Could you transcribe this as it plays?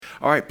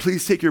All right,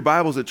 please take your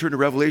Bibles and turn to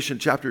Revelation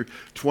chapter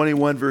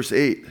 21, verse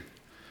 8.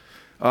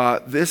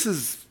 This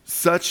is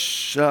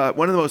such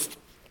one of the most,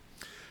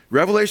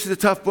 Revelation is a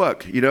tough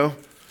book, you know.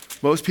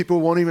 Most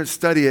people won't even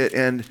study it,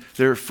 and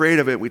they're afraid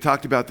of it. We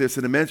talked about this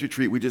in a men's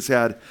retreat we just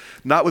had,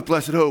 not with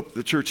Blessed Hope,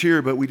 the church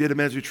here, but we did a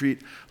men's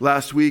retreat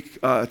last week.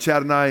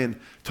 Chad and I and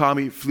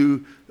Tommy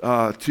flew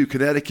to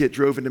Connecticut,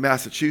 drove into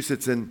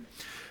Massachusetts, and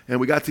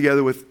we got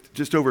together with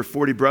just over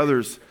 40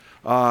 brothers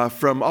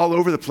from all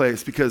over the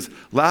place, because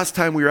last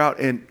time we were out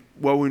when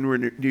we were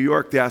in New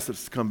York, they asked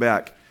us to come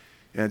back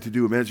and to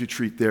do a men's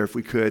retreat there if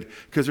we could,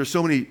 because there's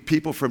so many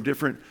people from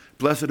different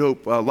Blessed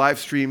Hope live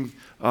stream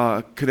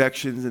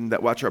connections and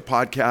that watch our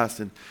podcast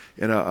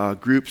and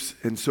groups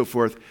and so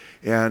forth,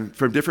 and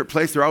from different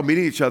places. They're all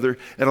meeting each other,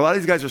 and a lot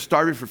of these guys are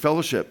starving for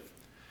fellowship.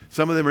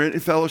 Some of them are in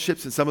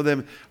fellowships, and some of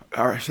them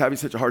are having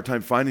such a hard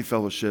time finding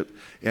fellowship.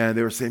 And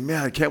they were saying,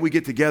 man, can't we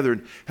get together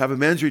and have a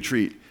men's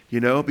retreat, you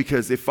know,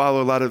 because they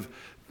follow a lot of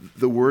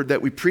the word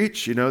that we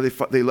preach, you know.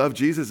 They love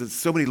Jesus. It's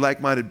so many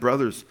like-minded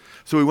brothers.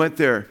 So we went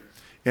there,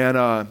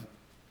 and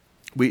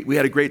we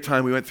had a great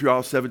time. We went through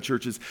all 7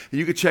 churches, and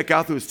you could check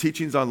out those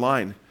teachings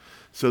online.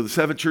 So the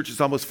 7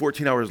 churches, almost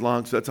 14 hours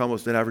long, so that's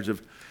almost an average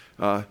of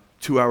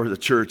 2 hours a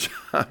church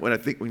when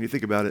you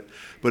think about it.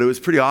 But it was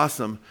pretty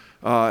awesome.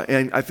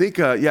 And I think,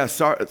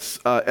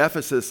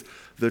 Ephesus,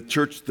 the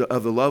church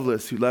of the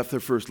loveless who left their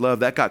first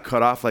love, that got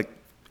cut off like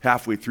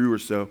halfway through or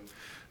so.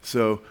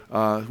 So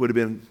it would have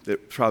been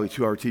probably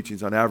 2-hour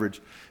teachings on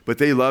average. But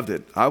they loved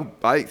it. I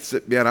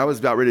was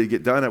about ready to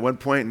get done at one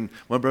point, and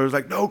one brother was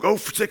like, no, go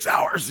for 6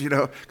 hours, you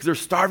know, because they're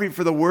starving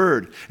for the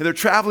word. And they're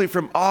traveling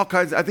from all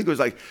kinds. I think it was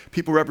like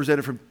people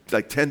represented from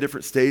like 10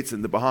 different states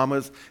and the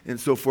Bahamas and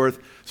so forth.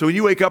 So when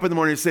you wake up in the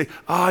morning and say,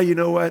 you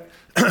know what?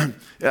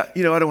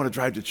 You know, I don't want to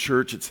drive to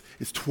church.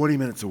 It's 20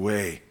 minutes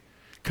away.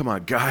 Come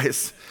on,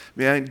 guys.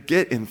 Man,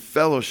 get in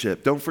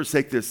fellowship. Don't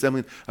forsake the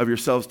assembling of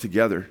yourselves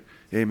together.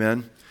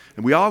 Amen.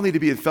 And we all need to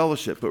be in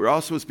fellowship, but we're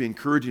all supposed to be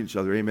encouraging each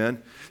other,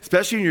 amen?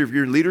 Especially in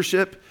your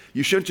leadership,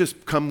 you shouldn't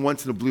just come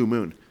once in a blue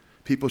moon.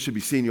 People should be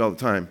seeing you all the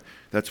time.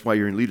 That's why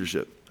you're in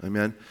leadership,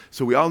 amen?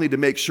 So we all need to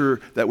make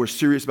sure that we're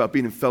serious about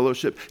being in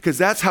fellowship, because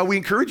that's how we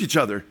encourage each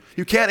other.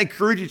 You can't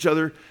encourage each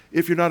other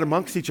if you're not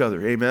amongst each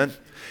other, amen?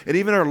 And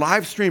even our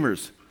live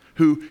streamers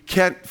who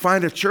can't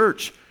find a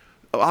church,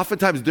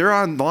 oftentimes they're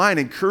online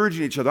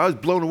encouraging each other. I was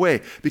blown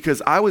away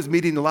because I was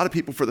meeting a lot of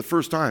people for the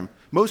first time.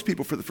 Most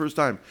people for the first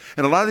time.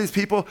 And a lot of these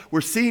people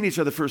were seeing each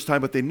other first time,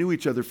 but they knew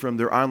each other from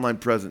their online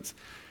presence.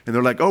 And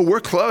they're like, oh, we're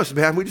close,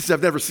 man. We just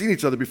have never seen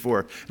each other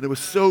before. And it was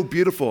so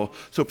beautiful.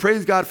 So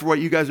praise God for what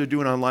you guys are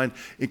doing online,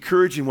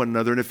 encouraging one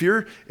another. And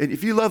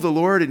if you love the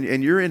Lord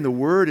and you're in the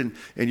Word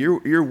and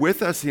you're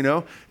with us, you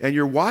know, and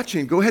you're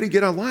watching, go ahead and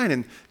get online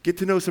and get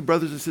to know some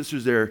brothers and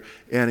sisters there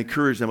and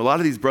encourage them. A lot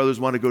of these brothers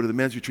want to go to the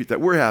men's retreat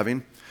that we're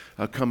having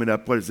coming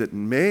up. What is it,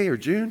 in May or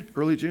June?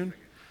 Early June?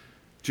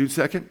 June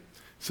 2nd?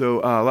 So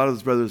a lot of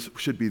those brothers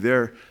should be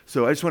there.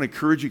 So I just want to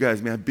encourage you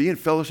guys, man, be in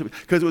fellowship,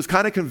 because it was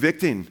kind of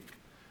convicting.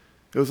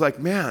 It was like,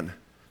 man,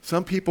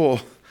 some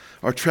people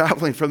are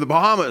traveling from the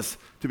Bahamas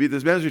to be at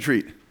this men's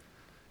retreat,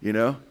 you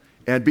know,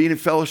 and being in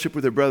fellowship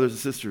with their brothers and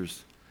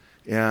sisters.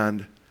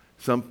 And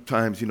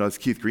sometimes, you know, as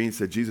Keith Green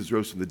said, Jesus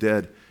rose from the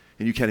dead,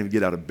 and you can't even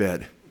get out of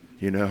bed,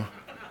 you know.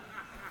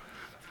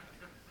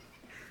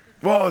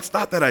 Well, it's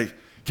not that I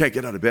can't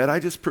get out of bed. I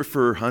just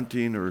prefer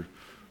hunting or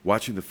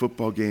watching the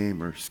football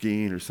game or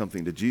skiing or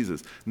something to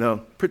Jesus. No,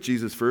 put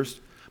Jesus first.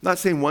 I'm not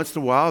saying once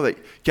in a while that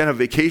you can't have a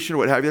vacation or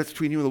what have you. That's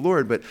between you and the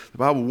Lord. But the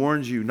Bible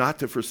warns you not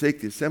to forsake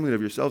the assembling of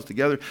yourselves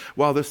together.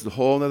 Wow, this is a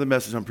whole other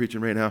message I'm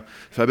preaching right now.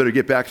 So I better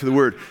get back to the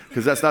Word,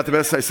 because that's not the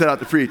message I set out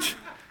to preach.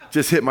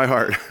 Just hit my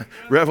heart.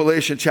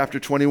 Revelation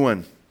chapter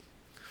 21.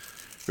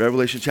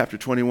 Revelation chapter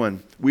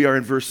 21. We are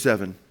in verse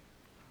 7.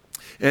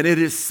 And it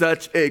is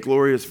such a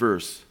glorious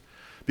verse,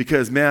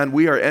 because, man,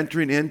 we are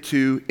entering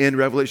into, in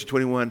Revelation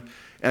 21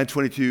 and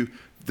 22,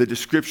 the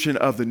description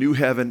of the new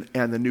heaven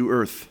and the new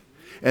earth.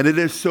 And it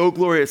is so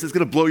glorious. It's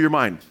going to blow your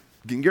mind.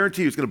 I can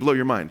guarantee you it's going to blow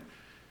your mind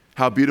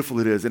how beautiful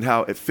it is and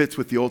how it fits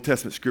with the Old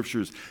Testament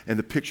scriptures and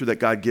the picture that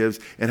God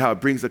gives and how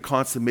it brings the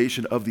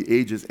consummation of the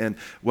ages, and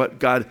what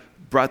God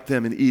brought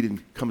them in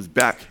Eden comes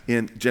back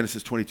in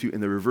Genesis 22,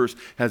 and the reverse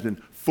has been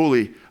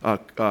fully,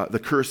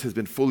 the curse has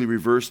been fully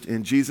reversed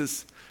in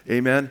Jesus.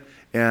 Amen.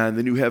 And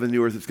the new heaven,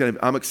 new earth,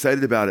 I'm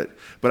excited about it.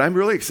 But I'm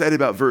really excited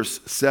about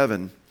verse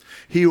 7.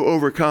 He who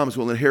overcomes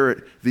will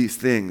inherit these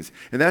things.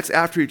 And that's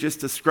after he just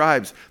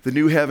describes the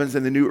new heavens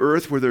and the new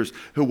earth, where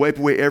he'll wipe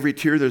away every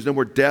tear. There's no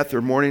more death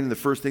or mourning. And the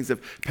first things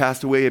have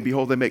passed away. And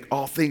behold, I make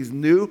all things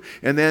new.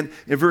 And then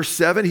in verse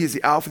 7, he's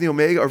the Alpha and the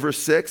Omega, or verse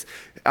 6,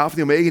 Alpha and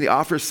the Omega, and he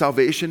offers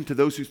salvation to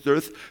those who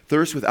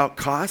thirst without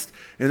cost.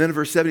 And then in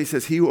verse 7, he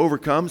says, he who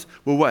overcomes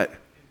will what?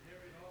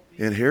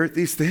 Inherit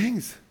these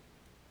things.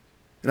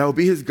 And I will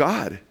be his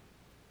God.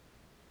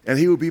 And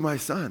he will be my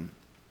son.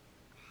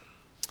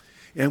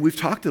 And we've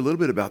talked a little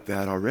bit about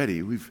that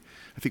already.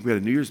 I think we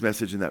had a New Year's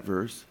message in that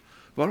verse.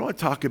 But I want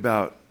to talk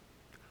about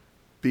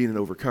being an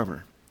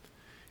overcomer.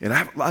 And I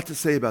have a lot to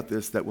say about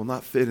this that will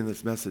not fit in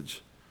this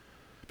message.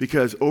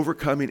 because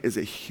overcoming is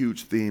a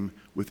huge theme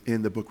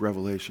within the book of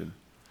Revelation.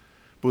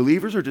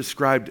 Believers are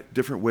described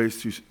different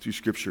ways through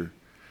Scripture.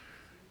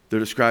 They're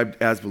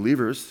described as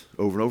believers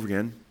over and over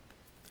again.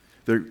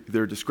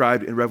 They're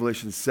described in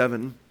Revelation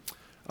 17,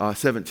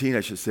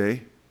 I should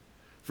say,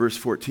 verse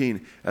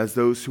 14, as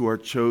those who are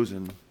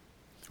chosen,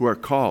 who are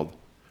called,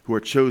 who are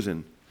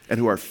chosen, and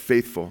who are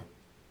faithful.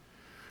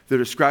 They're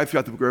described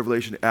throughout the book of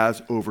Revelation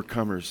as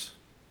overcomers.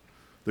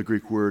 The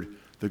Greek word,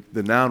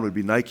 the noun would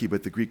be Nike,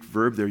 but the Greek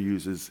verb there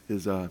uses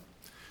is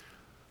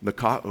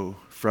nikao,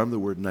 from the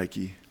word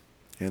Nike.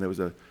 And it was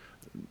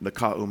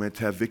nikao meant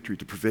to have victory,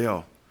 to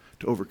prevail,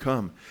 to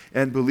overcome.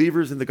 And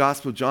believers in the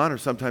Gospel of John are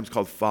sometimes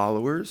called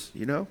followers,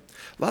 A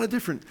lot of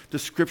different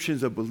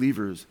descriptions of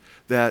believers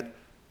that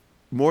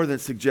more than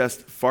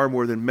suggest far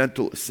more than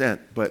mental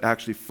assent, but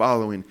actually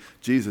following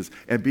Jesus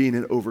and being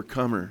an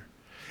overcomer.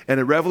 And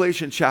in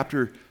Revelation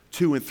chapter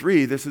 2 and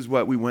 3, this is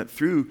what we went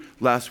through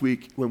last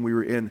week when we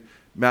were in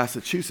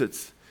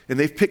Massachusetts. And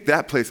they've picked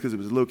that place because it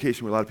was a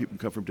location where a lot of people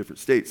come from different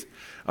states.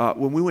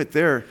 When we went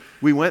there,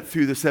 we went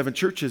through the 7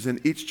 churches,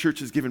 and each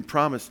church is given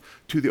promise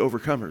to the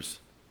overcomers.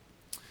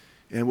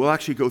 And we'll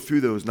actually go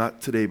through those,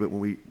 not today, but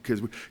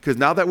because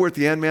now that we're at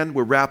the end, man,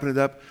 we're wrapping it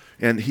up,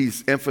 and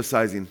he's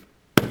emphasizing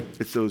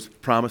it's those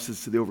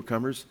promises to the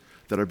overcomers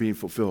that are being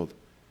fulfilled.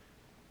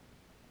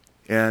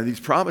 And these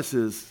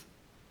promises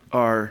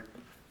are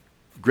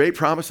great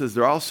promises.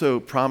 They're also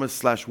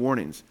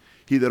promise/warnings.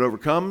 He that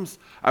overcomes,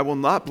 I will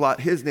not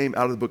blot his name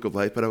out of the book of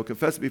life, but I will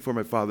confess it before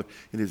my Father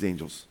and his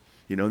angels.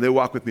 They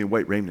walk with me in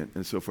white raiment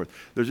and so forth.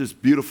 There's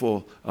just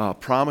beautiful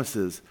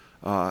promises,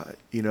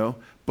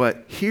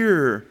 But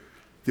here,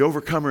 the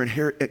overcomer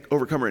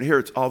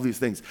inherits all these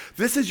things.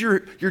 This is your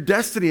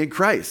destiny in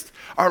Christ.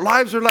 Our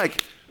lives are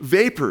like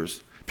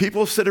vapors.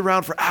 People sit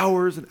around for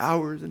hours and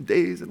hours and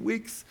days and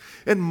weeks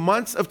and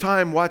months of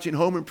time watching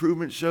home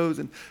improvement shows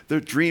and their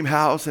dream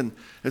house. And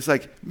it's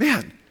like,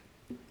 man,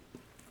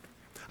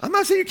 I'm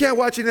not saying you can't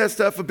watch any of that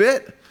stuff a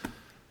bit.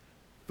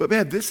 But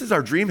man, this is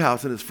our dream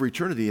house and it's for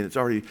eternity and it's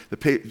already, the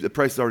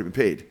price has already been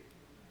paid.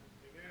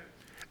 Amen.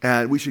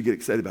 And we should get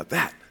excited about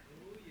that.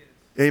 Oh, yes.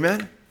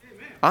 Amen?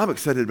 I'm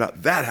excited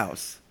about that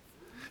house.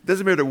 It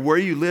doesn't matter where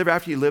you live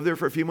after you live there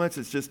for a few months,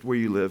 it's just where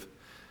you live.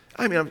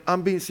 I mean,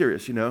 I'm being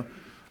serious,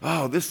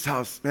 Oh, this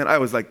house, man, I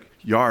was like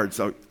yard,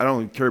 so I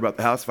don't even care about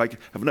the house. If I can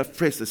have enough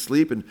place to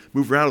sleep and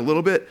move around a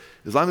little bit,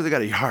 as long as I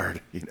got a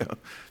yard,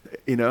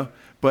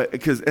 But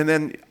and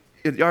then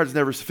the yard's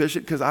never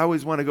sufficient because I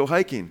always want to go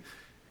hiking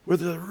where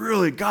there's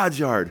really God's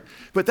yard.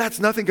 But that's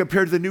nothing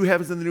compared to the new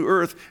heavens and the new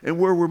earth and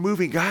where we're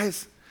moving,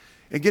 guys.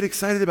 And get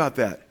excited about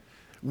that.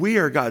 We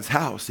are God's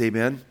house,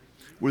 amen?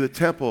 We're the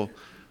temple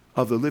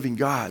of the living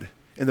God.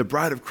 And the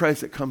bride of Christ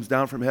that comes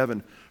down from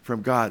heaven,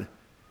 from God,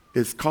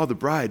 is called the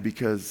bride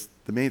because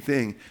the main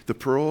thing, the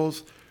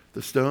pearls,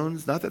 the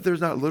stones, not that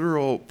there's not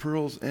literal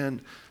pearls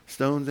and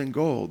stones and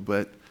gold,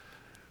 but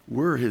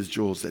we're his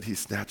jewels that he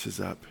snatches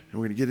up. And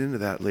we're going to get into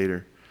that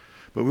later.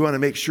 But we want to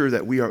make sure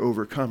that we are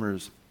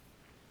overcomers.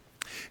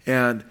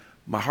 And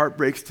my heart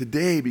breaks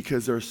today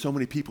because there are so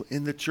many people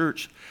in the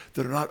church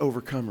that are not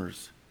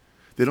overcomers.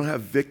 They don't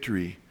have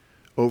victory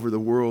over the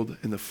world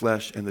and the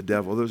flesh and the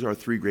devil. Those are our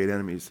 3 great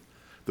enemies.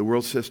 The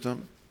world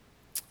system,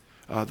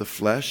 the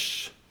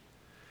flesh,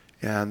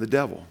 and the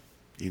devil,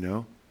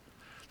 The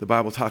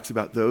Bible talks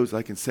about those,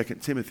 like in 2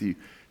 Timothy,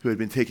 who had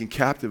been taken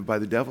captive by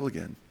the devil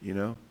again,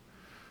 The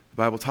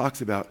Bible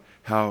talks about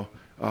how,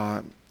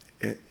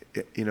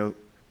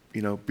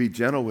 be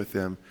gentle with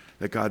them,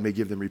 that God may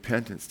give them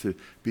repentance, to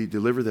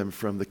deliver them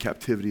from the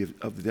captivity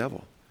of the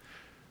devil.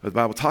 The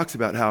Bible talks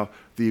about how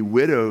the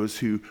widows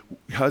who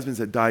husbands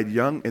had died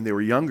young and they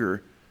were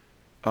younger,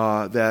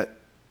 that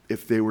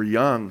if they were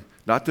young,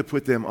 not to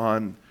put them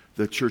on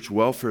the church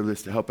welfare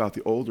list to help out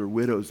the older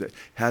widows that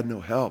had no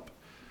help,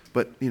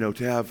 but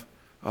to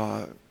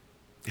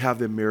have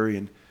them marry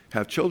and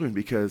have children,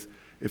 because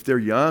if they're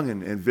young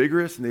and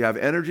vigorous and they have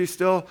energy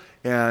still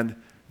and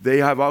they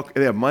have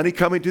money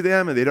coming to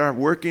them and they aren't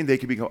working, they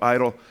can become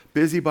idle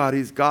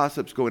busybodies,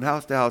 gossips, going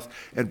house to house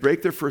and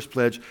break their first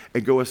pledge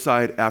and go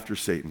aside after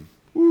Satan.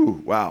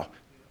 Ooh, wow.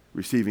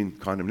 Receiving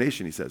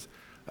condemnation, he says.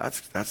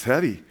 That's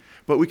heavy.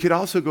 But we could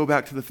also go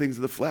back to the things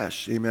of the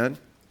flesh. Amen?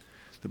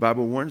 The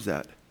Bible warns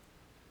that. It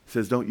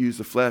says don't use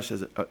the flesh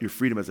as your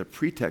freedom as a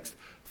pretext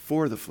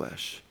for the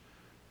flesh.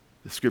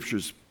 The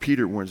scriptures,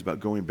 Peter warns about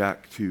going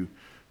back to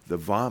the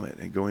vomit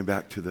and going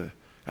back to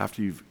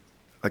after you've,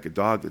 like a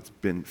dog that's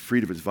been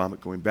freed of its vomit,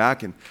 going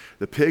back, and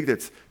the pig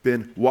that's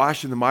been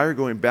washed in the mire,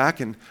 going back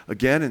and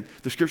again. And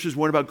the scriptures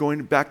warn about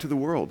going back to the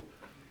world.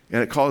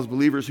 And it calls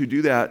believers who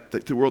do that,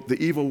 the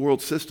evil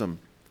world system,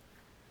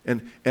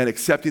 and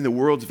accepting the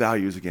world's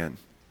values again.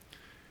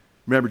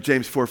 Remember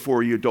James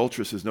 4:4, you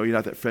adulteresses, know ye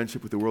not that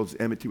friendship with the world is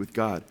enmity with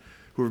God.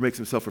 Whoever makes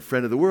himself a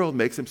friend of the world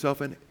makes himself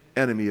an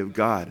enemy of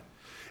God.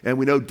 And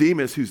we know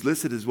Demas, who's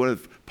listed as one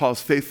of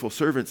Paul's faithful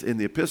servants in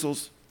the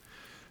epistles,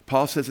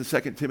 Paul says in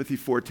 2 Timothy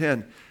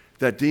 4:10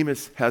 that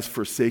Demas has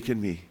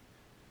forsaken me,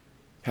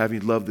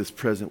 having loved this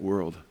present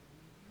world.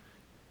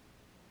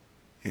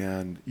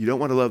 And you don't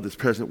want to love this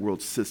present world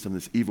system,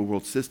 this evil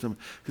world system,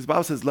 because the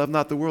Bible says, love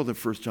not the world in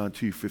 1 John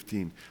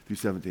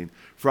 2:15-17.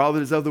 For all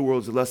that is of the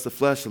world is the lust of the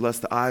flesh, the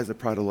lust of the eyes, the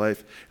pride of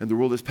life, and the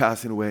world is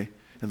passing away,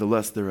 and the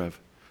lust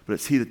thereof. But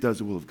it's he that does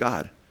the will of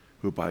God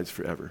who abides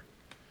forever.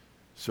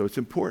 So it's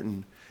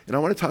important. And I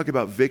want to talk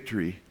about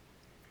victory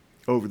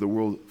over the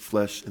world,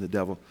 flesh, and the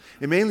devil.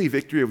 And mainly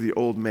victory over the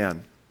old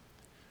man,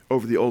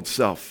 over the old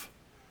self.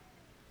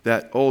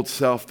 That old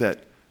self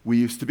that we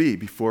used to be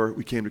before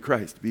we came to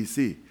Christ,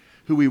 BC.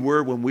 Who we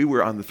were when we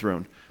were on the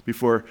throne,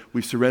 before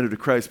we surrendered to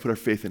Christ, put our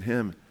faith in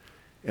him,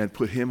 and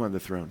put him on the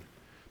throne.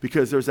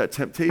 Because there's that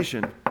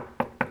temptation,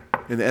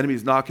 and the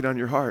enemy's knocking on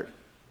your heart,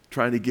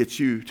 trying to get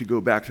you to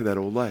go back to that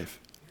old life.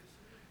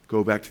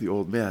 Go back to the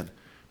old man.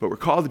 But we're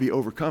called to be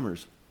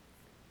overcomers.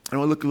 I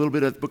want to look a little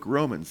bit at the book of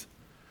Romans,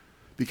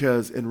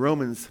 because in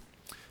Romans,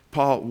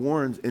 Paul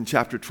warns in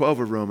chapter 12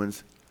 of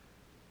Romans,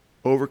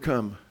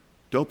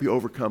 don't be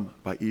overcome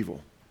by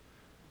evil,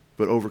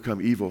 but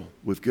overcome evil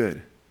with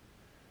good.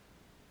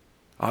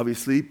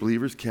 Obviously,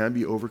 believers can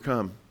be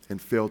overcome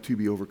and fail to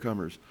be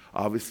overcomers.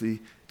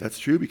 Obviously, that's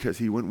true because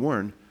he wouldn't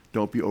warn,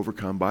 don't be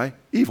overcome by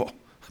evil,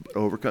 but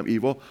overcome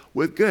evil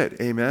with good.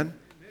 Amen?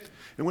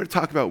 And we're going to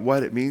talk about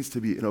what it means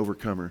to be an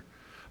overcomer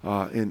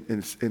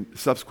in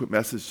subsequent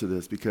message to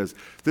this, because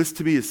this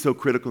to me is so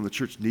critical and the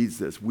church needs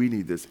this. We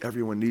need this.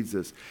 Everyone needs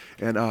this.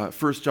 And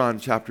 1 John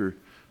chapter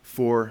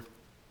 4,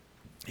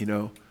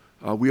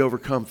 we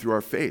overcome through our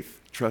faith,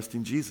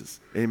 trusting Jesus.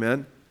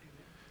 Amen?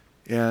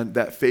 And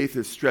that faith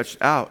is stretched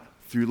out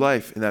through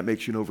life, and that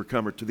makes you an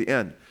overcomer to the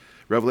end.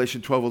 Revelation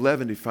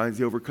 12:11 defines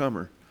the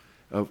overcomer.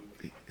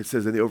 It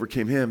says that they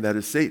overcame him, that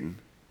is Satan.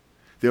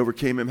 They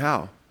overcame him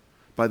how?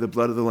 By the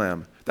blood of the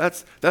Lamb.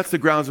 That's the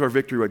grounds of our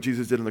victory, what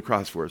Jesus did on the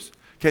cross for us.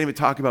 Can't even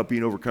talk about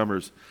being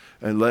overcomers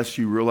unless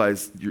you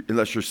realize,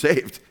 unless you're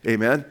saved.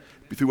 Amen?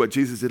 Through what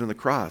Jesus did on the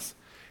cross.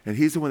 And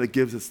he's the one that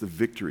gives us the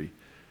victory.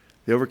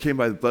 They overcame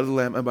by the blood of the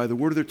Lamb and by the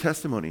word of their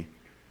testimony.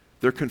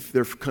 Their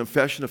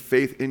confession of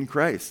faith in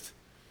Christ.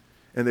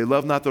 And they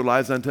loved not their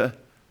lives unto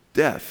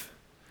death.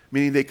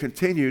 Meaning they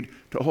continued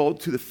to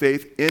hold to the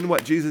faith in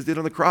what Jesus did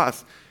on the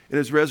cross, in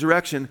his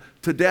resurrection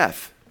to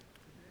death.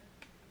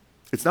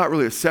 It's not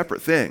really a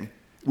separate thing.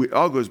 It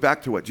all goes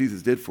back to what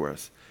Jesus did for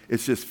us.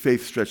 It's just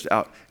faith stretched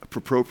out,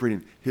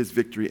 appropriating his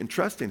victory and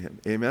trusting him.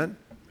 Amen?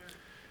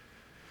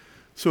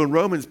 So in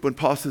Romans, when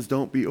Paul says,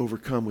 don't be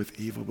overcome with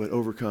evil, but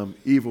overcome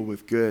evil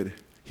with good,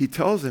 he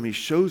tells them, he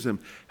shows them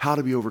how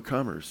to be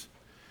overcomers.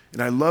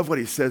 And I love what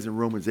he says in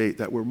Romans 8,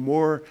 that we're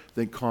more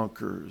than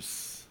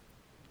conquerors,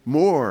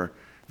 more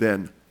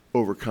than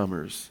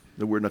overcomers.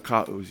 The word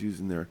nakao is used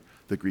in there,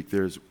 the Greek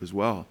there as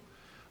well.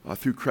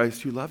 Through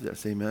Christ who loved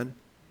us, amen?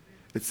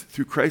 It's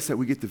through Christ that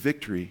we get the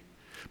victory.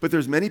 But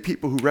there's many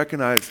people who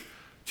recognize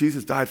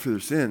Jesus died for their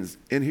sins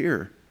in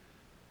here,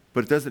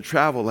 but it doesn't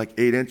travel like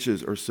 8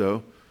 inches or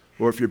so,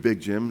 or if you're big,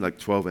 Jim, like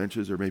 12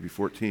 inches or maybe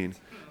 14,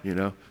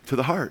 to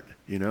the heart,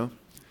 Not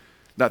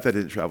that it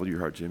didn't travel to your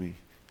heart, Jimmy.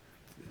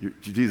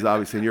 Jesus is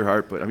obviously in your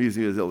heart, but I'm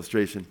using it as an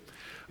illustration.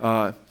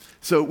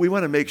 So we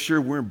want to make sure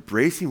we're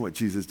embracing what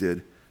Jesus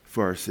did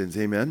for our sins.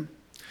 Amen?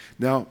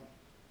 Now,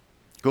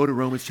 go to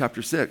Romans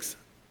chapter 6.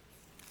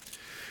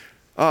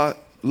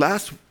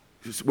 Last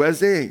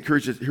Wednesday, I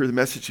encourage you to hear the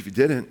message if you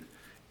didn't.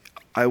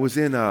 I was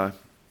in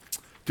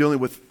dealing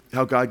with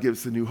how God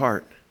gives the new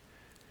heart.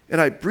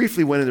 And I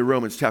briefly went into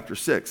Romans chapter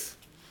 6.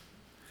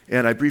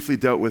 And I briefly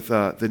dealt with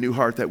the new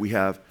heart that we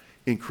have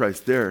in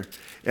Christ there.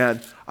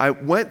 And I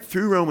went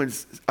through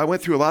Romans, I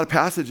went through a lot of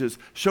passages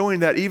showing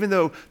that even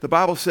though the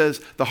Bible says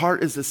the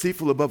heart is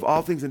deceitful above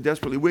all things and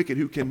desperately wicked,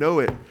 who can know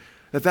it?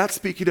 That's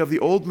speaking of the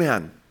old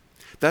man.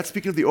 That's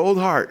speaking of the old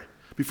heart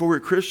before we're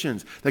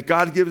Christians. That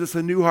God gives us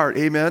a new heart,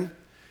 amen?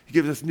 He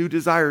gives us new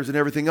desires and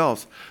everything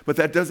else. But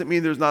that doesn't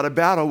mean there's not a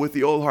battle with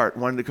the old heart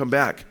wanting to come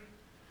back.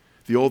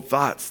 The old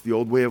thoughts, the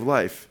old way of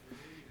life.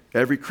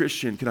 Every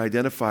Christian can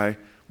identify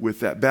with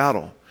that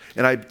battle.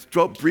 And I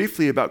spoke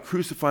briefly about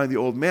crucifying the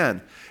old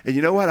man. And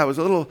you know what? I was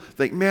a little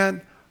like,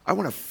 man, I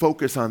want to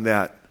focus on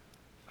that.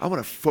 I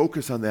want to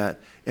focus on that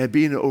and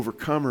being an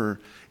overcomer.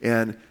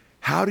 And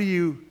how do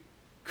you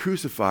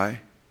crucify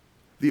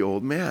the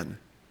old man?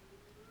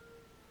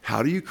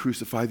 How do you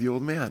crucify the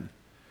old man?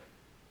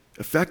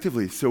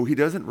 Effectively, so he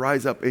doesn't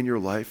rise up in your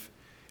life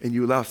and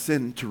you allow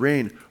sin to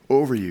reign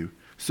over you.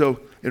 So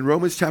in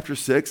Romans chapter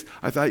 6,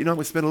 I thought, I'm going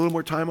to spend a little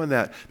more time on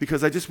that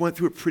because I just went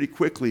through it pretty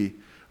quickly.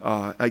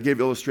 I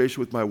gave illustration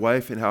with my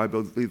wife and how I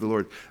believe the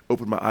Lord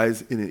opened my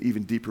eyes in an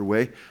even deeper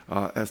way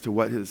as to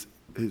what his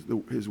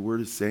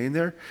word is saying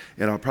there.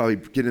 And I'll probably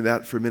get into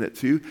that for a minute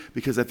too,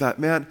 because I thought,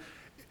 man,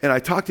 and I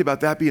talked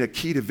about that being a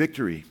key to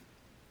victory.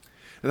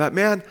 And I thought,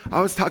 man,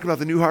 I was talking about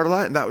the new heart a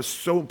lot, and that was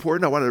so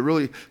important. I wanted to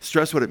really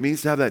stress what it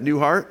means to have that new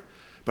heart.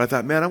 But I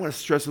thought, man, I want to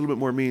stress a little bit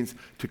more means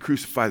to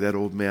crucify that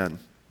old man.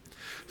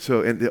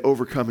 So, and the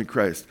overcoming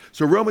Christ.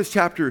 So Romans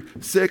chapter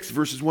 6,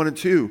 verses 1 and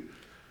 2,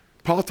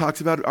 Paul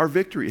talks about our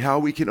victory, how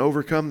we can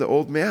overcome the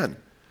old man.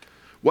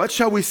 What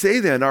shall we say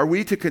then? Are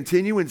we to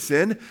continue in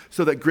sin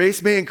so that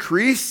grace may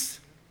increase?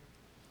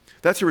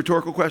 That's a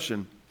rhetorical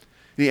question.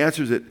 And he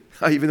answers it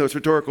even though it's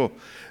rhetorical.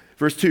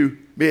 Verse 2,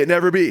 may it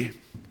never be.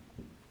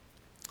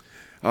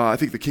 I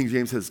think the King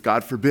James says,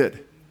 God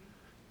forbid.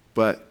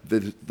 But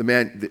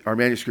our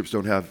manuscripts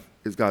don't have,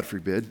 is God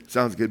forbid.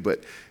 Sounds good,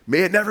 but may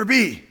it never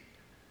be.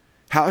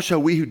 How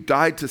shall we who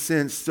died to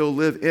sin still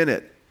live in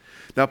it?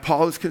 Now,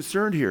 Paul is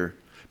concerned here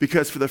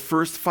because for the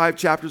first 5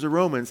 chapters of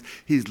Romans,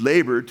 he's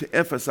labored to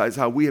emphasize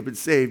how we have been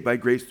saved by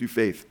grace through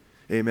faith.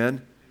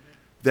 Amen?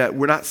 That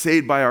we're not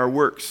saved by our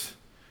works.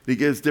 He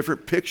gives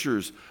different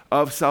pictures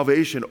of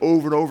salvation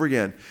over and over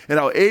again. And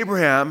how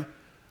Abraham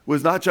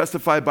was not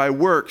justified by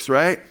works,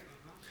 right?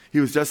 He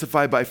was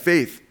justified by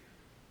faith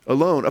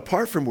alone,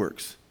 apart from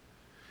works.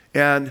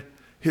 And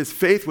his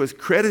faith was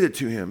credited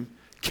to him,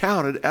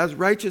 counted as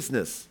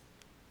righteousness.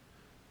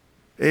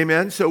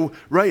 Amen? So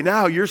right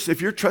now,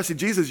 if you're trusting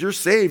Jesus, you're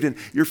saved and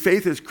your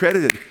faith is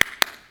credited,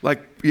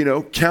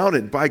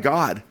 counted by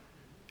God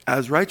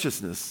as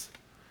righteousness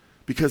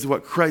because of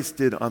what Christ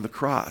did on the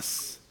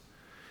cross.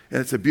 And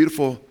it's a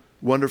beautiful,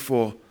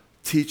 wonderful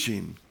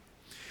teaching.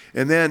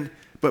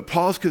 But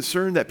Paul's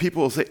concerned that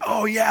people will say,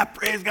 oh yeah,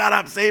 praise God,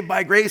 I'm saved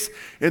by grace.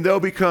 And they'll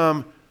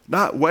become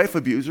not wife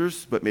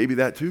abusers, but maybe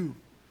that too,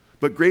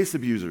 but grace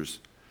abusers.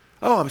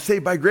 Oh, I'm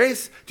saved by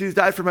grace. Jesus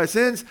died for my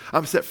sins.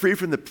 I'm set free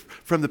from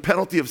the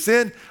penalty of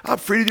sin. I'm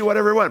free to do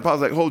whatever I want.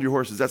 Paul's like, hold your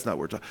horses. That's not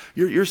what we're talking.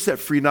 You're set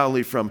free not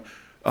only from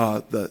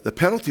the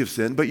penalty of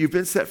sin, but you've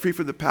been set free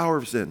from the power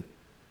of sin.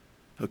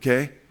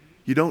 Okay?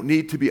 You don't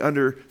need to be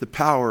under the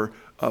power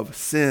of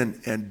sin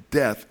and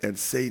death and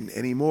Satan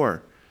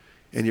anymore.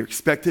 And you're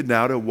expected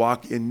now to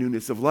walk in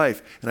newness of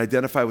life and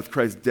identify with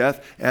Christ's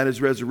death and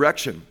his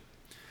resurrection.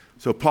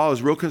 So Paul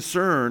is real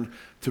concerned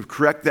to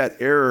correct that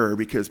error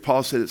because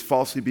Paul said it's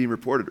falsely being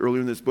reported earlier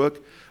in this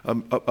book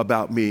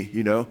about me,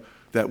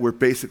 that we're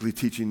basically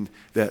teaching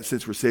that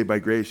since we're saved by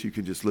grace, you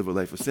can just live a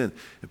life of sin.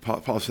 And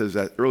Paul says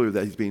that earlier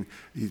that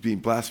he's being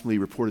blasphemously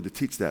reported to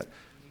teach that.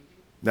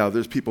 Now,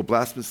 there's people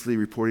blasphemously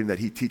reporting that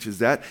he teaches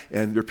that,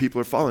 and there are people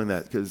who are following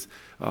that because,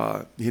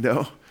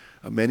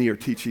 many are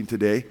teaching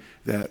today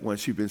that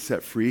once you've been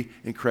set free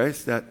in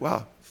Christ, that,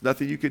 wow, it's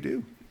nothing you could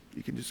do.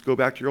 You can just go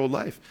back to your old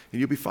life, and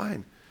you'll be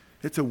fine.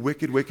 It's a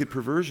wicked, wicked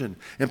perversion.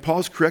 And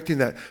Paul's correcting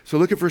that. So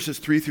look at verses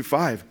 3 through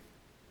 5.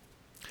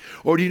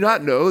 Or do you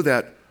not know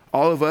that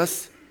all of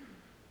us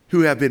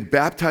who have been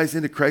baptized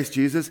into Christ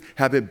Jesus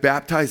have been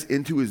baptized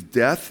into his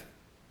death?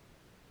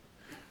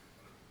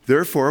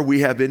 Therefore,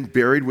 we have been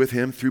buried with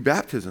him through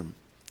baptism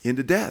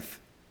into death.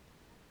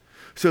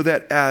 So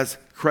that as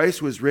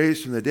Christ was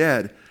raised from the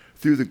dead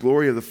through the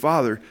glory of the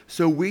Father,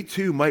 so we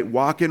too might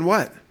walk in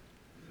what?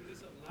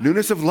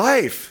 Newness of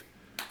life.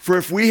 For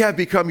if we have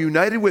become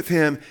united with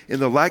him in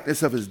the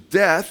likeness of his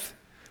death,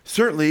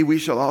 certainly we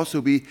shall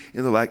also be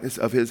in the likeness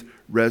of his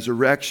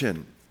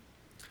resurrection.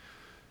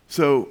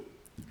 So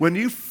when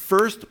you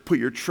first put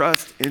your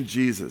trust in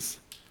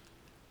Jesus,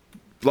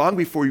 long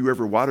before you were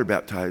ever water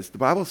baptized, the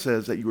Bible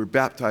says that you were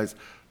baptized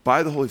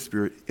by the Holy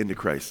Spirit into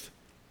Christ.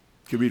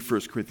 You can read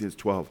 1 Corinthians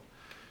 12.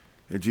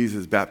 And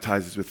Jesus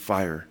baptizes with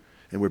fire.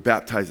 And we're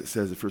baptized, it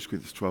says in 1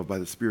 Corinthians 12, by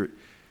the Spirit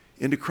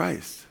into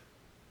Christ.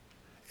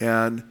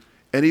 And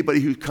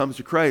anybody who comes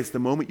to Christ, the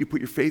moment you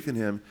put your faith in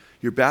him,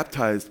 you're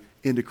baptized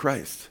into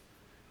Christ,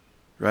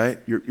 right?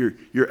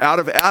 You're out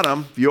of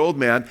Adam, the old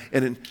man,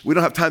 and we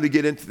don't have time to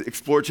get into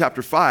explore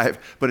chapter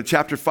 5, but in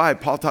chapter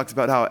 5, Paul talks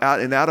about how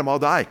in Adam all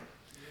die,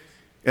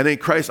 and in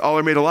Christ all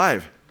are made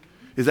alive.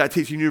 Is that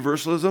teaching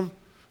universalism?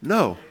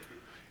 No.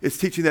 It's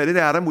teaching that in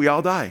Adam we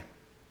all die.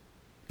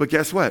 But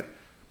guess what?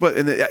 But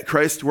in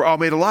Christ we're all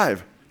made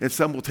alive. And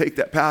some will take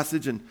that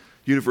passage and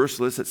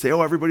universalists that say,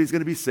 oh, everybody's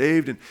going to be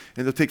saved. And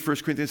they'll take 1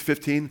 Corinthians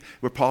 15,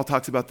 where Paul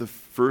talks about the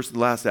first and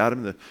last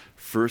Adam, the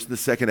first and the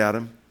second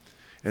Adam,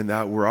 and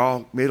that we're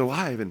all made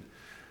alive. And,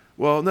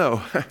 well,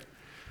 no.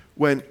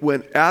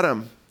 When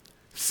Adam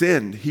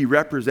sinned, he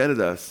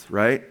represented us,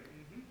 right?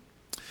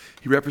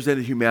 He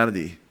represented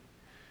humanity.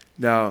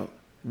 Now,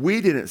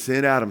 we didn't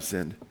sin, Adam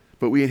sinned,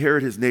 but we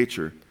inherit his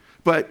nature.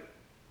 But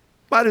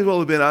might as well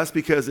have been us,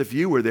 because if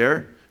you were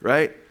there,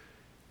 right?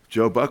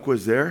 Joe Buck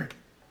was there,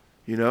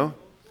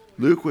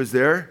 Luke was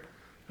there.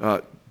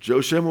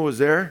 Joe Schimmel was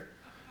there.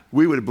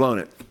 We would have blown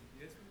it.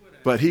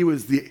 But he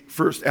was the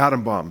first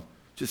atom bomb,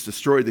 just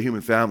destroyed the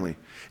human family.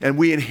 And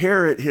we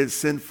inherit his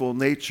sinful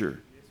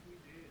nature.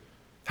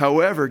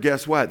 However,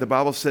 guess what? The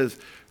Bible says,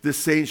 this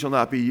saying shall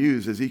not be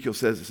used, Ezekiel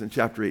says this in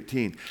chapter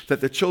 18,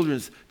 that the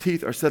children's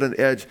teeth are set on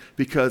edge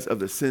because of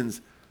the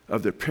sins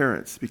of their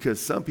parents. Because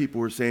some people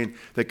were saying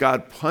that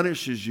God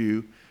punishes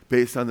you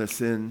based on the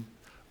sin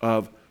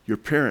of your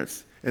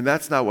parents. And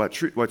that's not what's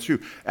true.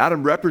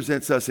 Adam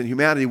represents us in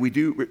humanity. We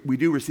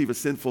do receive a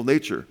sinful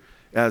nature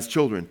as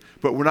children,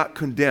 but we're not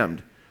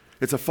condemned.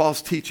 It's a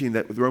false teaching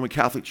that the Roman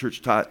Catholic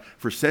Church taught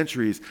for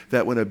centuries,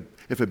 that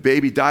if a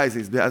baby dies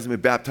and he hasn't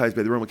been baptized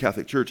by the Roman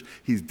Catholic Church,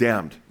 he's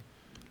damned.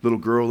 Little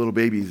girl, little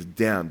baby is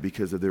damned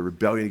because of their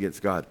rebellion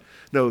against God.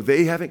 No,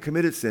 they haven't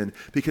committed sin,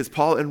 because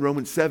Paul in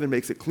Romans 7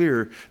 makes it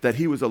clear that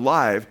he was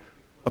alive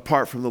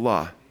apart from the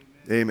law.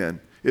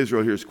 Amen.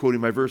 Israel here is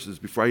quoting my verses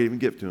before I even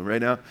get to him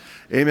right now.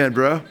 Amen,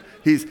 bro.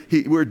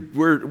 He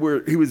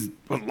was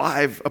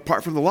alive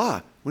apart from the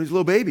law when he was a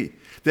little baby.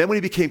 Then when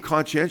he became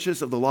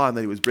conscientious of the law and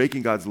that he was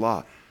breaking God's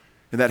law,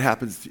 and that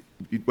happens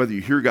whether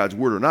you hear God's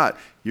word or not,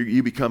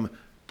 you become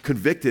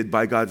convicted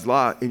by God's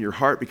law in your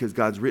heart because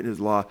God's written his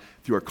law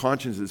through our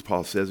consciences, as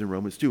Paul says in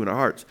Romans 2, in our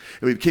hearts.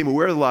 And we became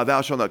aware of the law,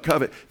 thou shalt not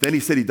covet. Then he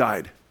said he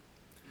died.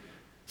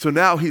 So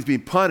now he's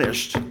being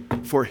punished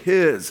for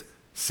his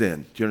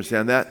sin. Do you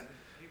understand that?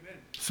 Amen.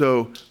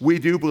 So we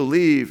do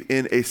believe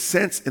in a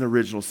sense in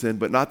original sin,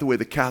 but not the way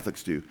the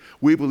Catholics do.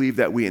 We believe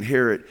that we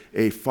inherit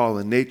a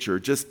fallen nature.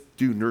 Just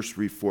do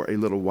nursery for a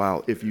little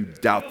while if you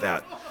doubt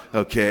that,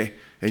 okay?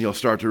 And you'll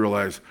start to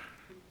realize,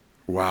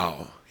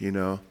 wow, you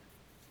know.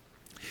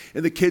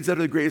 And the kids that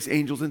are the greatest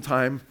angels in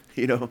time,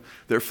 you know,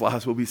 their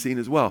flaws will be seen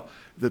as well.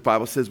 The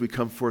Bible says they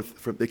come forth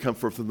from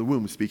the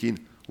womb speaking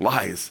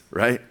lies,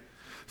 right?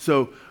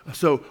 So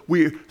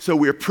we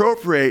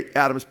appropriate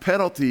Adam's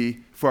penalty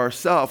for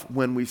ourselves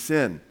when we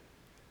sin.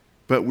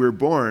 But we're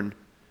born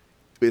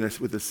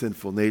with a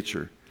sinful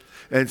nature.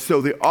 And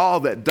so all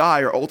that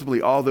die are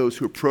ultimately all those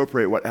who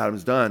appropriate what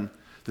Adam's done,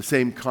 the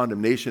same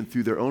condemnation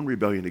through their own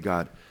rebellion to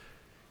God.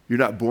 You're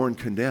not born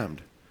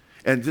condemned.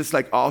 And just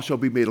like all shall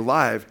be made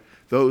alive,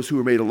 those who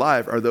are made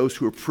alive are those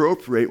who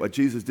appropriate what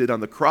Jesus did on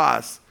the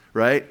cross,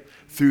 right?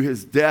 Through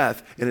his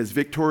death and his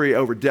victory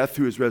over death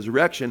through his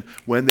resurrection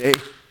when they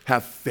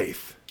have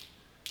faith,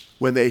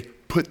 when they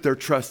put their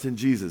trust in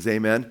Jesus.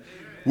 Amen? Amen.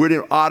 We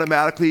didn't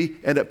automatically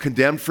end up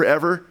condemned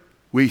forever.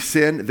 We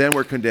sin, then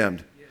we're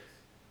condemned. Yes.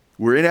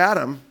 We're in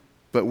Adam,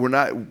 but we're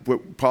not.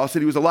 Paul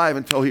said he was alive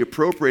until he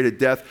appropriated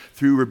death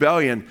through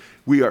rebellion.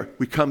 We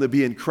come to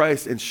be in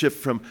Christ and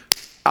shift from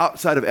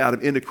outside of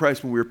Adam into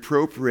Christ when we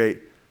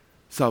appropriate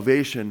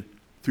salvation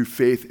through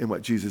faith in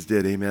what Jesus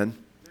did. Amen?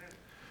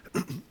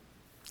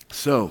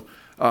 So,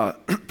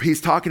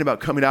 he's talking about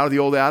coming out of the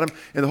old Adam,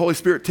 and the Holy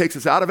Spirit takes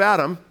us out of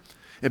Adam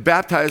and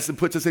baptizes and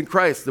puts us in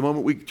Christ the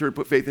moment we turn to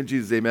put faith in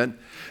Jesus. Amen?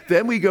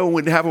 Then we go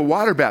and have a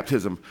water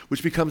baptism,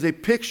 which becomes a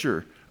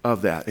picture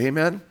of that.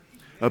 Amen?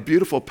 A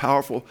beautiful,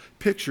 powerful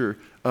picture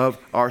of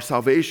our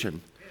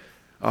salvation.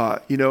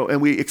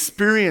 And we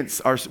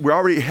experience we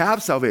already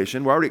have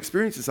salvation. We're already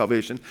experiencing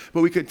salvation,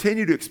 but we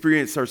continue to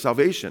experience our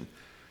salvation.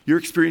 You're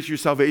experiencing your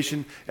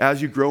salvation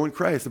as you grow in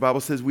Christ. The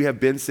Bible says we have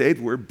been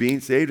saved, we're being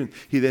saved, and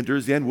he that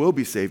endures the end will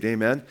be saved.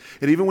 Amen?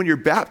 And even when you're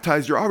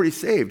baptized, you're already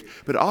saved.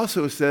 But it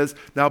also says,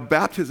 now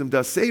baptism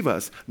does save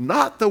us.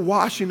 Not the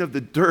washing of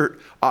the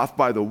dirt off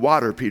by the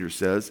water, Peter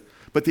says,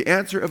 but the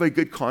answer of a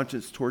good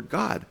conscience toward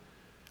God,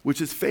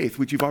 which is faith,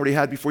 which you've already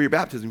had before your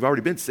baptism. You've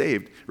already been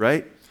saved,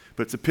 right?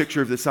 But it's a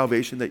picture of the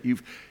salvation that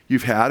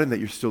you've had and that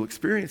you're still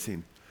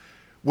experiencing.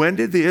 When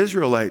did the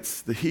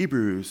Israelites, the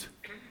Hebrews,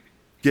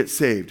 get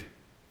saved?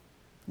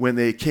 When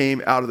they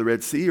came out of the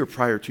Red Sea or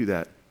prior to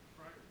that?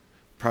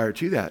 Prior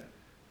to that.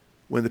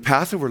 When the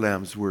Passover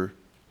lambs were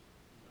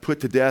put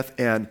to death,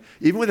 and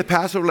even when the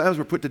Passover lambs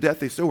were put to death,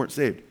 they still weren't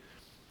saved.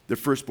 The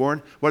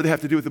firstborn, what did they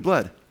have to do with the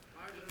blood?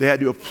 They had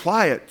to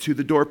apply it to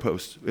the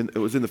doorpost. It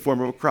was in the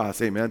form of a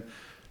cross, amen?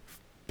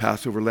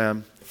 Passover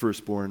lamb,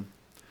 firstborn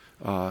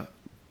of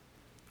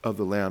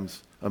the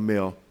lambs, a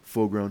male,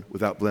 full grown,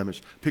 without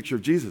blemish. Picture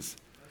of Jesus.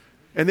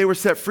 And they were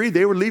set free.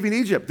 They were leaving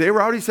Egypt. They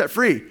were already set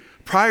free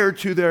prior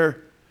to their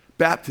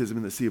baptism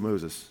in the Sea of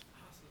Moses.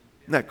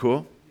 Isn't that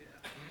cool?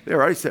 They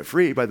were already set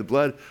free by the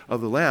blood of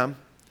the Lamb.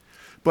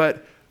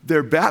 But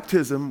their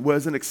baptism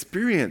was an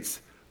experience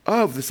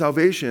of the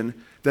salvation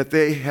that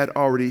they had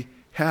already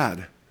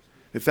had.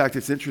 In fact,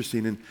 it's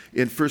interesting.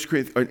 In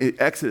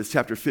Exodus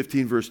chapter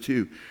 15, verse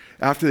 2,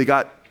 after they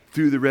got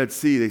through the Red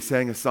Sea, they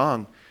sang a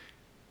song.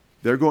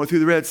 They're going through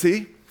the Red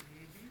Sea.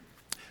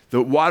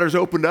 The waters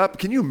opened up.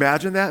 Can you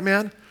imagine that,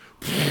 man?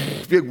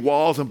 Big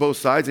walls on both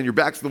sides, and your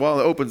back's to the wall,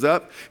 and it opens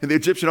up, and the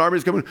Egyptian army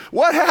is coming.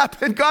 What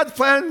happened? God's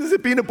plan, is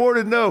it being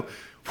aborted? No.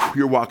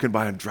 You're walking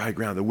by on dry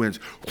ground. The wind's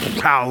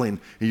howling,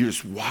 and you're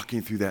just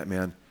walking through that,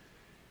 man.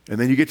 And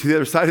then you get to the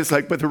other side. It's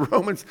like, but the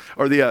Romans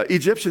or the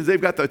Egyptians,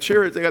 they've got the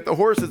chariots, they got the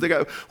horses,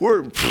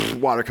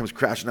 water comes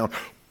crashing down,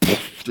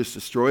 just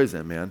destroys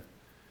them, man.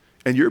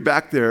 And you're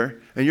back there,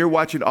 and you're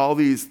watching all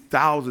these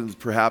thousands,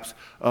 perhaps,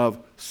 of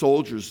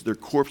soldiers, their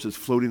corpses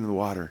floating in the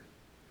water.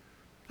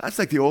 That's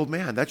like the old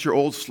man. That's your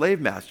old slave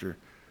master.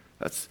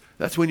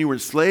 That's when you were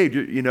enslaved.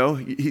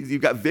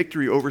 You've got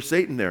victory over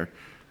Satan there,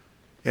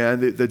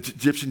 and the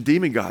Egyptian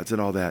demon gods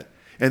and all that.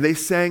 And they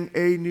sang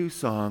a new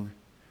song,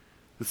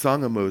 the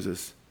Song of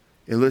Moses.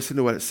 And listen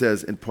to what it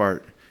says in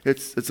part.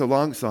 It's a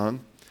long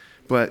song,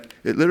 but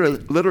it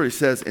literally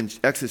says in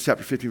Exodus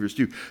chapter 15, verse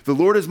 2, the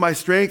Lord is my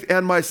strength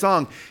and my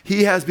song.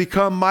 He has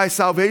become my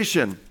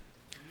salvation.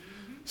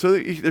 So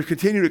they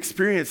continue to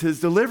experience his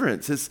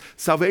deliverance. His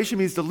salvation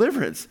means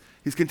deliverance.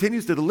 He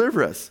continues to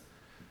deliver us.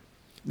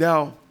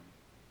 Now,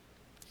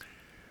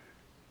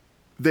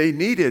 they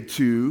needed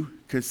to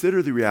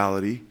consider the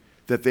reality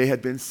that they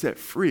had been set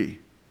free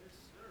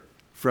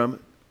from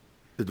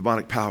the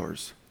demonic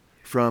powers,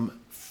 from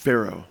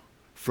Pharaoh,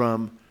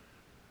 from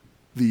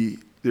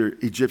their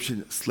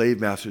Egyptian slave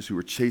masters who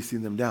were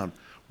chasing them down.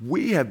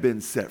 We have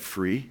been set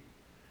free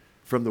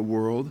from the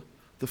world,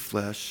 the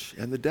flesh,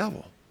 and the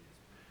devil.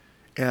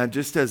 And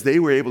just as they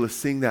were able to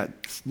sing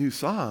that new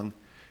song,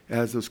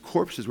 as those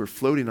corpses were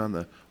floating on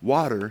the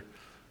water,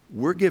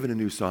 we're given a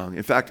new song.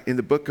 In fact, in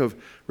the book of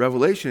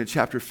Revelation, in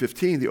chapter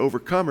 15, the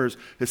overcomers,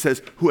 it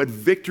says, who had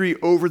victory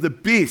over the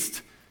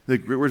beast. The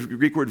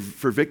Greek word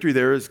for victory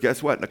there is,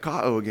 guess what?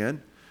 Nikao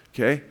again.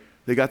 Okay?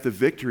 They got the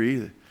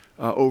victory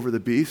over the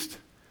beast.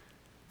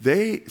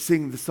 They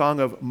sing the song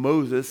of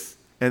Moses,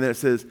 and then it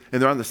says,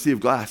 and they're on the sea of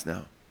glass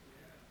now,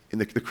 in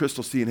the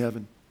crystal sea in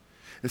heaven.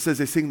 It says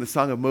they sing the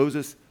song of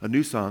Moses, a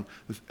new song,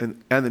 and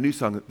the new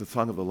song, the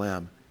song of the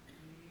Lamb.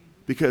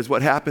 Because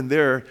what happened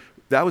there,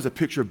 that was a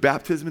picture of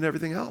baptism and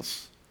everything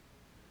else.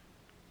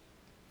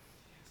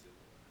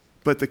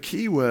 But the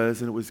key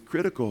was, and it was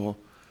critical,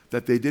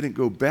 that they didn't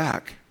go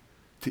back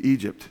to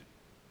Egypt.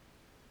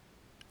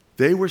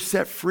 They were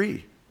set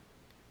free.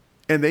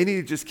 And they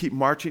needed to just keep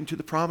marching to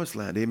the promised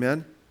land.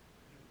 Amen?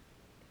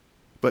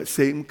 But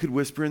Satan could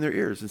whisper in their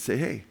ears and say,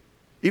 hey,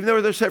 even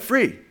though they're set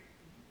free.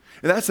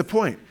 And that's the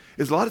point.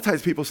 Is a lot of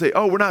times people say,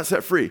 oh, we're not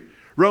set free.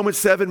 Romans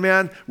 7,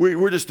 man,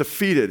 we're just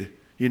defeated.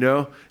 You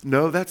know?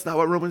 No, that's not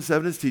what Romans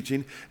 7 is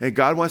teaching. And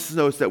God wants to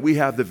know is that we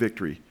have the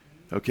victory.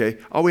 Okay?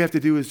 All we have to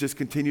do is just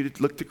continue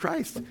to look to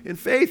Christ in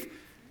faith.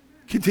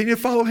 Continue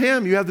to follow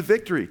him. You have the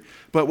victory.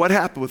 But what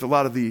happened with a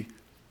lot of the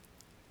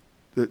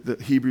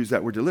Hebrews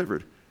that were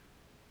delivered?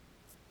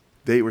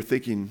 They were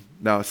thinking,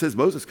 now it says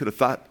Moses could have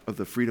thought of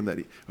the freedom that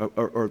he,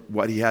 or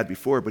what he had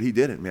before, but he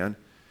didn't, man.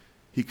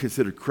 He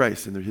considered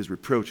Christ and his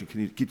reproach and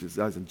continued to keep his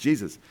eyes on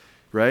Jesus,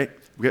 right?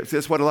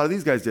 That's what a lot of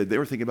these guys did. They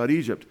were thinking about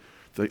Egypt,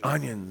 the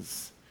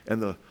onions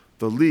and the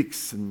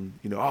leeks and,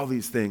 you know, all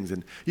these things.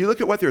 And you look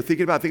at what they're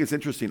thinking about, I think it's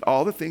interesting.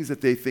 All the things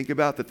that they think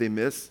about that they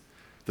miss,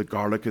 the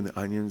garlic and the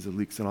onions, the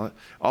leeks and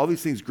all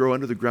these things grow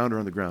under the ground or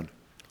on the ground.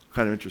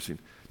 Kind of interesting.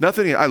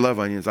 Nothing, I love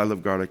onions, I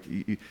love garlic.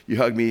 You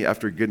hug me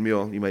after a good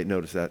meal, you might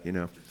notice that, you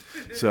know.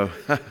 So,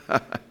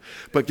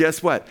 but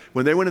guess what?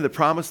 When they went to the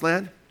promised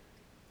land,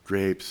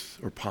 grapes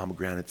or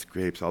pomegranates,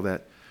 grapes, all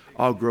that,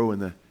 all grow in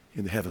the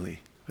heavenly,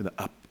 in the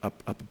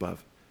up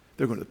above.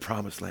 They're going to the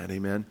promised land,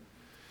 amen.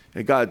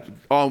 And God,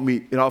 all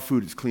meat and all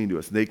food is clean to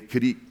us. And they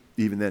could eat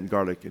even then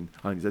garlic and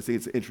onions. I think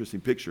it's an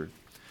interesting picture.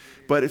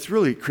 But it's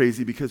really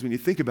crazy because when you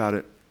think about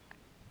it,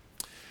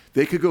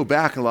 they could go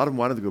back, and a lot of them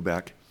wanted to go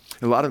back.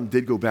 And a lot of them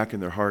did go back in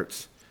their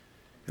hearts.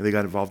 And they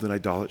got involved in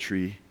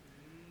idolatry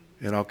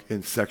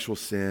and sexual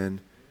sin.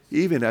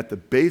 Even at the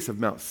base of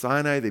Mount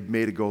Sinai, they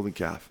made a golden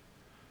calf.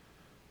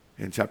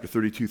 In chapter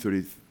 32,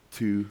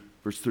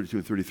 verse 32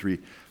 and 33,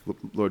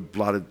 Lord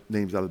blotted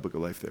names out of the book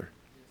of life there.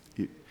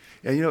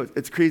 And you know,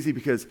 it's crazy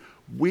because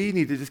we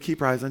need to just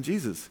keep our eyes on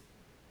Jesus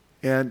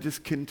and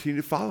just continue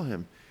to follow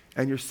him.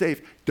 And you're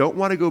safe. Don't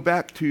want to go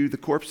back to the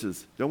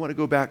corpses. Don't want to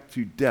go back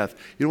to death.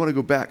 You don't want to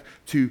go back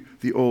to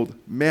the old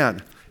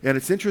man. And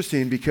it's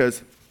interesting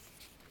because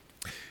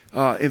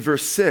in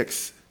verse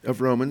 6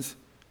 of Romans,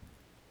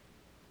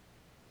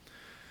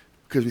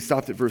 because we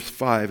stopped at verse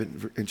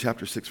 5 in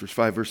chapter 6,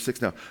 verse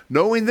 6 now.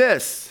 Knowing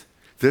this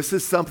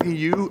is something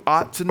you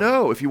ought to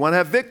know if you want to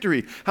have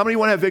victory. How many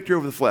want to have victory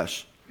over the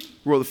flesh?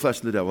 Over the flesh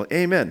and the devil.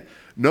 Amen.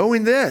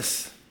 Knowing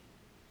this,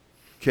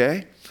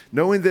 okay?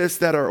 Knowing this,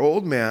 that our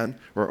old man,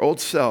 or old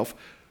self,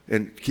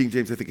 and King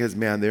James I think has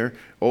man there,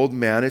 old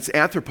man, it's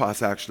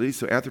anthropos actually,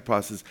 so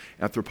anthropos is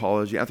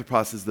anthropology.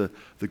 Anthropos is the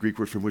Greek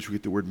word from which we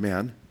get the word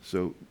man,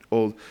 so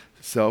old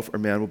self or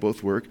man will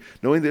both work.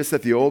 Knowing this,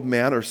 that the old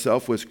man or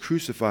self was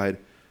crucified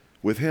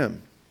with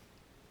him,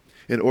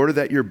 in order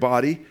that your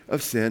body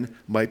of sin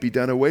might be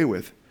done away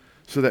with,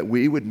 so that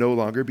we would no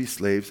longer be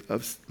slaves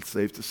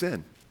to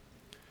sin.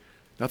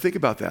 Now think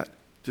about that.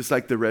 Just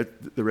like the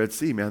Red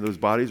Sea, man, those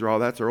bodies are all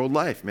that's our old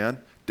life,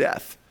 man.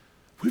 Death.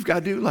 We've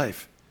got new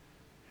life.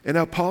 And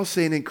now Paul's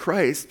saying in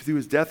Christ, through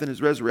his death and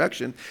his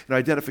resurrection, and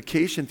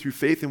identification through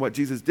faith in what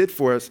Jesus did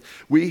for us,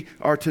 we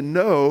are to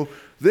know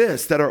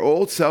this, that our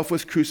old self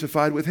was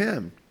crucified with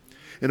him,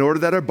 in order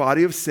that our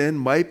body of sin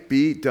might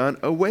be done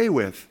away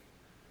with,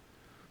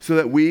 so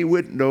that we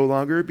would no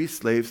longer be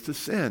slaves to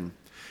sin.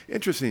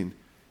 Interesting.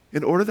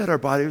 In order that our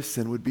body of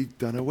sin would be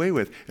done away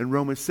with. In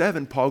Romans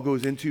 7, Paul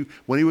goes into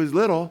when he was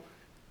little,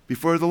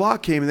 before the law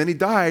came, and then he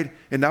died,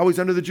 and now he's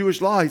under the Jewish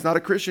law. He's not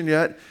a Christian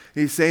yet.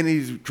 He's saying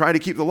he's trying to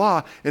keep the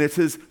law, and it's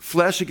his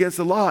flesh against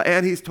the law,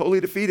 and he's totally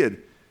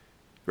defeated,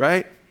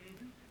 right?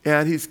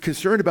 And he's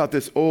concerned about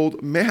this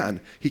old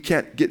man. He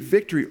can't get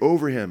victory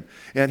over him,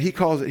 and he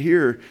calls it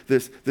here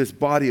this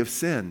body of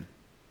sin,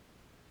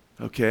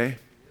 okay?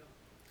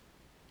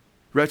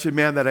 Wretched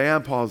man that I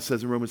am, Paul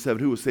says in Romans 7,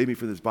 who will save me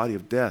from this body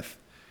of death?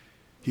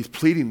 He's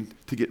pleading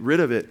to get rid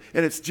of it.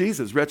 And it's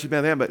Jesus, wretched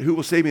man that I am, but who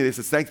will save me? They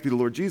says, thanks be to the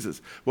Lord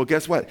Jesus. Well,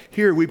 guess what?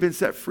 Here, we've been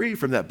set free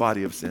from that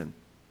body of sin.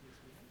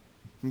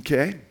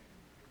 Okay?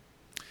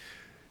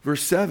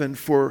 Verse 7,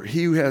 for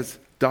he who has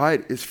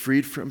died is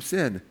freed from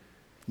sin.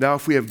 Now,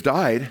 if we have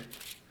died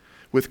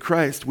with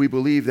Christ, we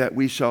believe that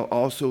we shall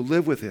also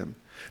live with him,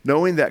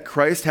 knowing that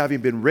Christ, having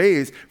been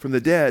raised from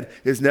the dead,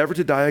 is never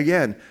to die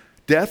again.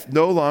 Death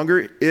no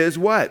longer is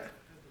what?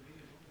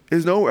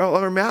 is no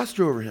longer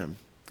master over him.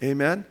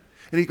 Amen?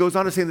 And he goes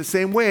on to say, in the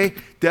same way,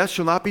 death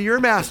shall not be your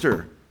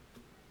master.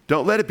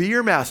 Don't let it be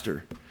your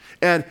master.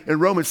 And in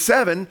Romans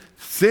 7,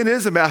 sin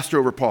is a master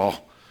over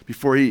Paul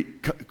before he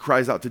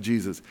cries out to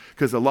Jesus.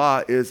 Because the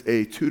law is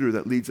a tutor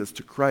that leads us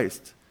to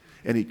Christ.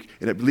 And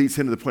it leads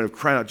him to the point of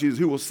crying out, Jesus,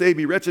 who will save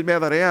me, wretched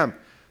man that I am?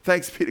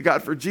 Thanks be to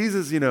God for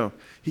Jesus,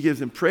 He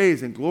gives him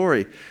praise and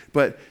glory.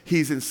 But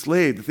he's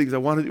enslaved. The things I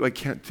want to do, I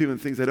can't do. And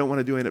the things I don't want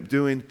to do, I end up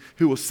doing.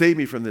 Who will save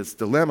me from this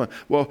dilemma?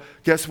 Well,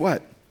 guess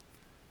what?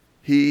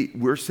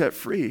 We're set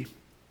free.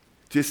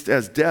 Just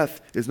as death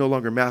is no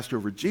longer master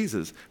over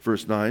Jesus,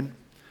 verse 9.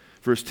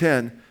 Verse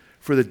 10,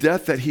 for the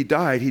death that he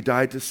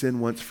died to sin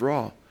once for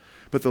all.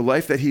 But the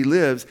life that he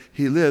lives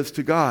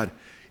to God.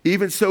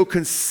 Even so,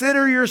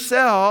 consider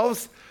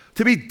yourselves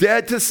to be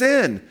dead to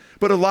sin,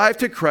 but alive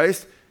to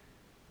Christ,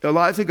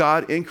 alive to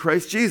God in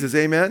Christ Jesus.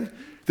 Amen?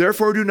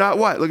 Therefore do not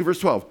what? Look at verse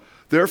 12.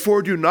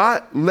 Therefore do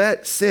not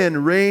let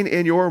sin reign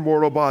in your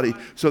mortal body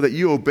so that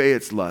you obey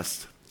its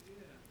lust.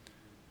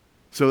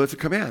 So that's a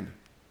command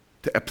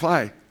to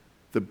apply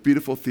the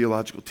beautiful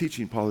theological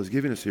teaching Paul is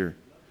giving us here.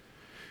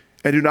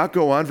 And do not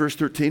go on, verse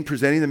 13,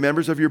 presenting the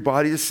members of your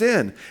body to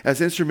sin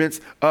as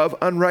instruments of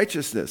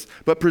unrighteousness,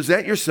 but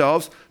present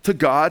yourselves to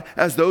God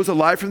as those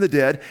alive from the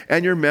dead,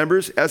 and your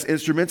members as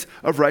instruments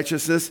of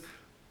righteousness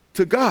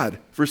to God.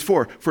 Verse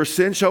 4, for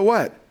sin shall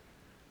what?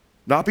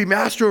 Not be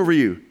master over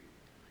you.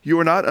 You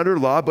are not under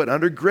law, but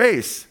under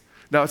grace.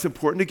 Now, it's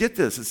important to get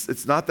this.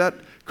 It's not that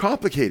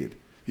complicated.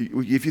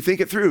 If you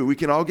think it through, we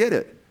can all get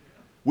it.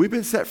 We've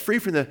been set free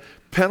from the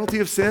penalty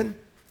of sin.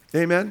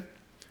 Amen?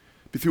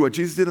 But through what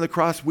Jesus did on the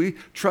cross, we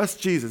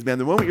trust Jesus. Man,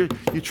 the moment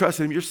you trust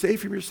him, you're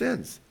saved from your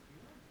sins.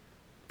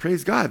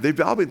 Praise God.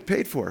 They've all been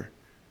paid for.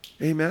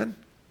 Amen?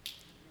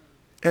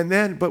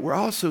 But we're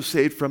also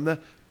saved from the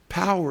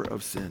power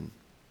of sin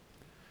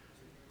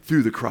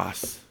through the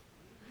cross.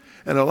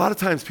 And a lot of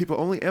times people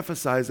only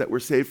emphasize that we're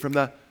saved from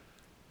the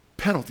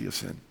penalty of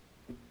sin.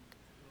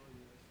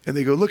 And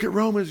they go, look at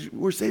Romans,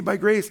 we're saved by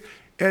grace.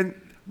 And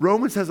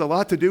Romans has a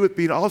lot to do with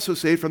being also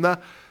saved from the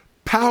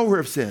power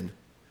of sin.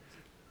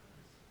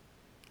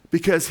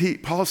 Because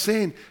Paul's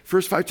saying,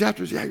 first 5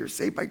 chapters, you're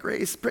saved by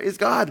grace. Praise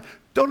God.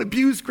 Don't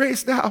abuse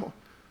grace now.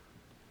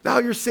 Now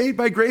you're saved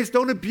by grace.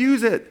 Don't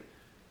abuse it.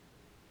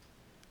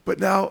 But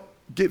now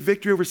get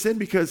victory over sin,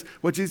 because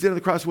what Jesus did on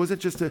the cross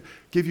wasn't just to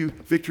give you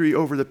victory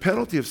over the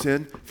penalty of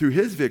sin through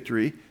his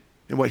victory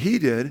and what he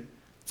did.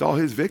 It's all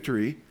his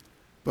victory.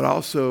 But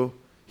also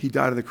he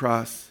died on the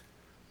cross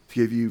to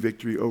give you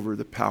victory over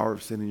the power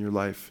of sin in your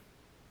life.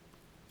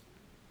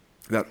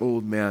 That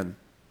old man.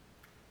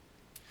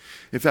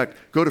 In fact,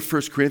 go to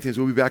 1 Corinthians.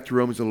 We'll be back to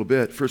Romans in a little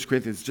bit. 1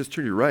 Corinthians, just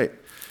turn your right.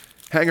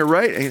 Hang a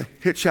right and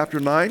hit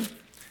chapter 9.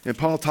 And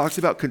Paul talks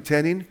about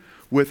contending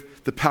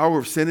with the power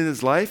of sin in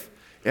his life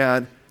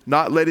and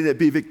not letting it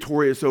be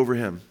victorious over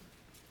him.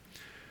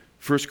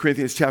 1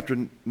 Corinthians chapter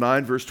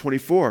 9, verse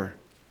 24.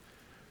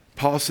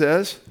 Paul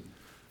says,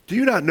 do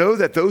you not know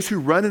that those who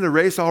run in a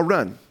race all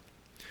run,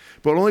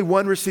 but only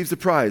one receives the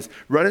prize?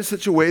 Run in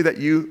such a way that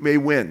you may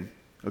win.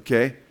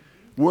 Okay?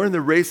 We're in the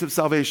race of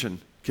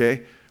salvation.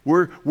 Okay?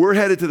 We're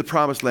headed to the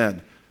promised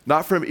land.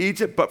 Not from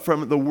Egypt, but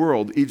from the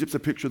world. Egypt's a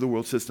picture of the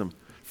world system.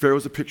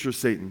 Pharaoh's a picture of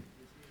Satan.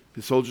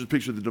 The soldier's a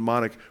picture of the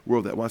demonic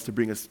world that wants to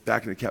bring us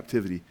back into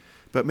captivity.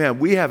 But man,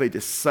 we have a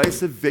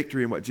decisive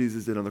victory in what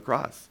Jesus did on the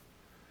cross.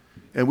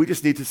 And we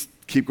just need to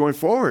keep going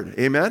forward.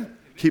 Amen?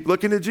 Keep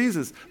looking at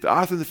Jesus, the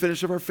author and the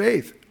finisher of our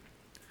faith.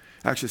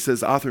 Actually, it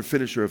says author and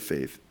finisher of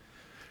faith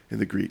in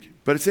the Greek.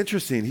 But it's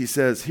interesting. He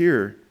says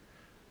here,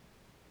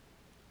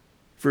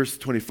 verse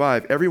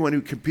 25, everyone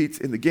who competes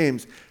in the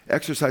games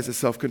exercises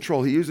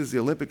self-control. He uses the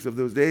Olympics of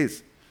those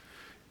days.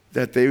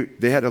 That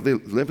they had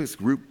the Olympics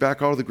grouped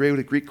back all of the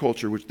Greek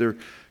culture, which they're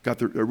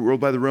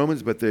ruled by the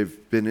Romans, but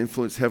they've been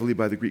influenced heavily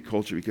by the Greek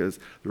culture because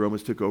the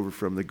Romans took over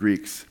from the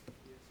Greeks.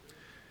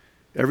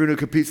 Everyone who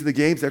competes in the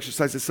games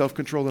exercises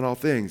self-control in all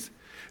things.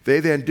 They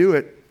then do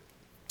it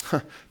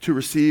to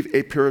receive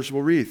a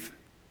perishable wreath.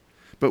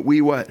 But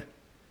we what?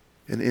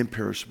 An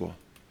imperishable.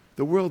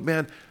 The world,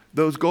 man,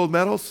 those gold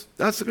medals,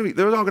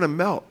 they're all going to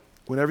melt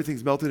when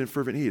everything's melted in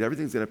fervent heat.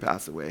 Everything's going to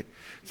pass away.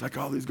 It's like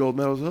all these gold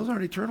medals, those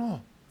aren't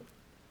eternal.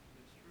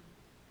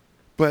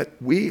 But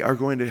we are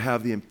going to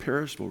have the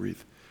imperishable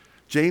wreath.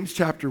 James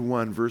chapter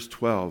 1, verse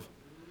 12,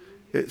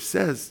 it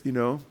says,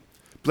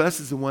 blessed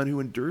is the one who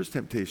endures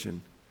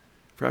temptation,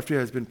 for after he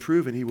has been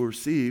proven, he will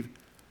receive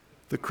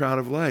the crown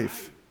of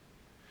life.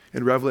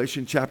 In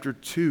Revelation chapter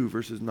 2,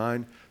 verses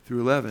 9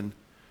 through 11,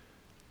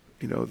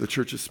 the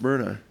church of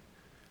Smyrna,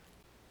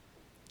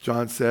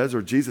 John says,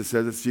 or Jesus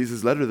says, it's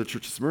Jesus' letter to the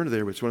church of Smyrna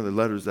there, which is one of the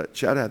letters that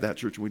Chad had that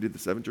church when we did the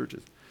 7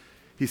 churches.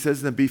 He says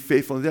to them, be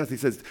faithful in death. He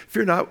says,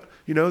 fear not,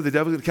 the devil's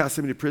going to cast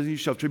them into prison. You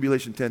shall have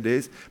tribulation 10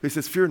 days. But he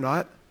says, fear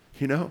not,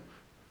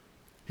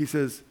 He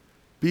says,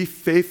 be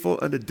faithful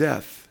unto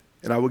death,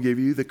 and I will give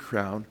you the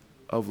crown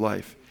of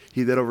life.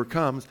 He that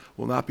overcomes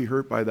will not be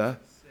hurt by the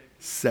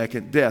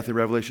second death. In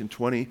Revelation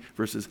 20,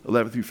 verses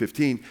 11 through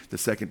 15, the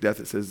second death,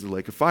 it says, is the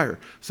lake of fire.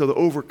 So the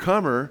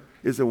overcomer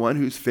is the one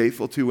who's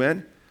faithful to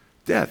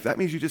death. That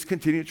means you just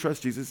continue to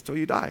trust Jesus until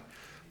you die.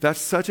 That's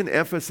such an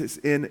emphasis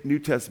in New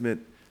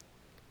Testament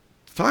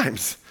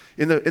times,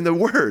 in the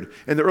Word,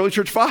 and the early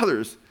church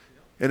fathers.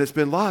 And it's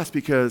been lost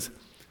because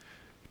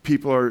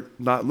people are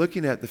not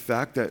looking at the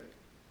fact that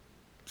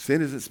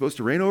sin isn't supposed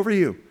to reign over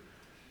you.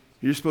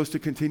 You're supposed to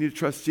continue to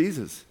trust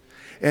Jesus.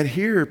 And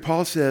here,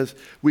 Paul says,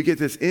 we get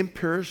this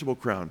imperishable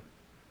crown.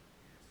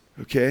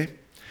 Okay?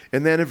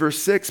 And then in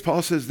verse 6,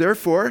 Paul says,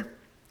 therefore,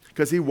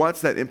 because he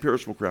wants that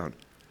imperishable crown.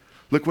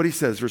 Look what he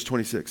says, verse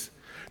 26.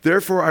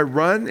 Therefore, I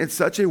run in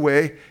such a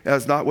way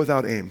as not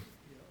without aim.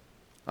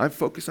 I'm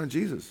focused on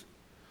Jesus.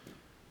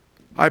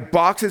 I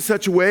box in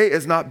such a way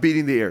as not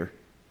beating the air.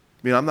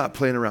 I mean, I'm not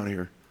playing around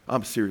here.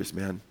 I'm serious,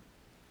 man.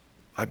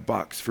 I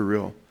box for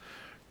real.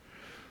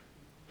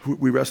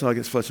 We wrestle not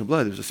against flesh and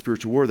blood. There's a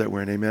spiritual war that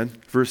we're in, amen?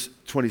 Verse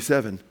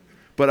 27.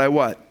 But I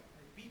what?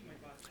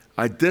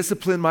 I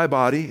discipline my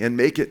body and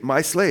make it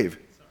my slave,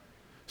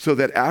 so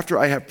that after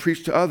I have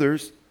preached to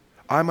others,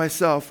 I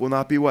myself will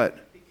not be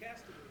what?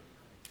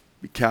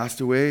 Be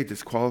cast away,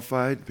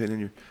 disqualified, depending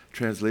on your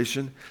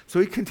translation. So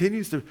he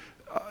continues to,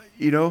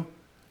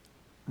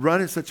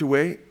 run in such a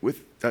way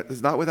that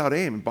is not without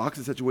aim, and box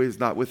in such a way is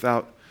not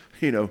without,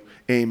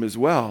 aim as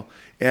well.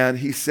 And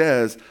he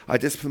says, I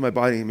discipline my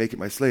body and make it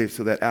my slave,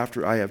 so that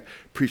after I have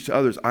preached to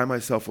others, I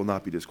myself will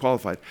not be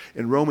disqualified.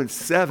 In Romans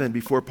 7,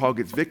 before Paul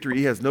gets victory,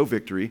 he has no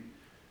victory.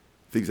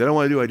 Things I don't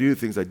want to do, I do.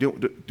 Things I do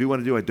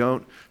want to do, I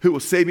don't. Who will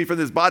save me from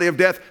this body of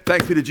death?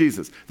 Thanks be to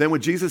Jesus. Then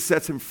when Jesus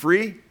sets him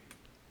free,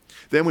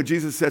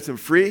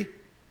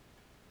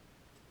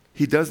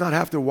 he does not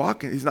have to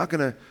walk. He's not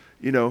going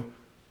to,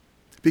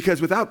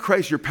 because without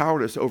Christ, you're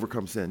powerless to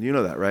overcome sin. You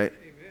know that, right?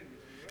 Amen.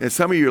 And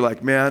some of you are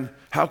like, man,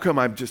 how come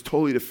I'm just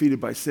totally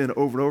defeated by sin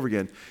over and over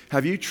again?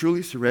 Have you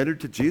truly surrendered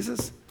to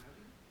Jesus?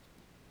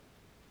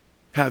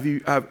 Have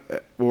you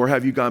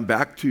gone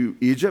back to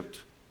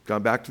Egypt,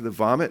 gone back to the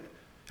vomit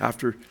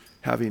after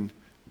having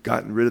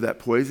gotten rid of that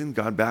poison,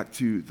 gone back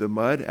to the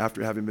mud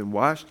after having been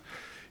washed?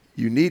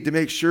 You need to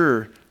make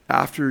sure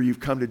after you've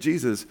come to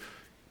Jesus,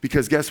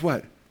 because guess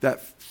what?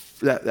 That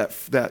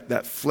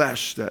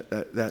flesh,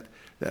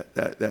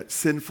 that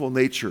sinful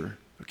nature,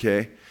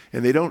 okay?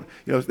 And they don't,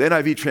 the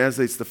NIV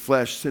translates the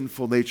flesh,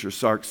 sinful nature,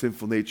 sarx,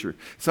 sinful nature.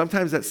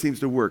 Sometimes that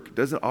seems to work. It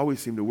doesn't always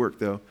seem to work,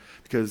 though,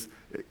 because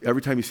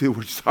every time you see the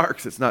word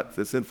sarx, it's not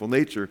the sinful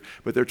nature,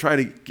 but they're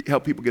trying to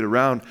help people get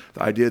around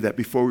the idea that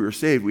before we were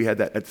saved, we had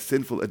that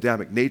sinful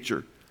Adamic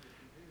nature.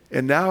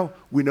 And now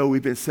we know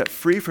we've been set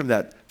free from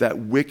that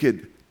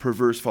wicked,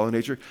 perverse, fallen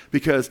nature,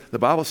 because the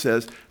Bible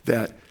says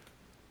that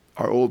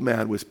our old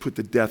man was put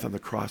to death on the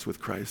cross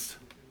with Christ.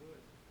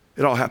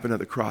 It all happened at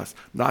the cross.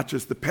 Not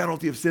just the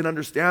penalty of sin.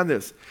 Understand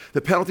this.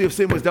 The penalty of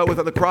sin was dealt with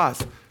on the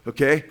cross.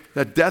 Okay?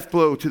 That death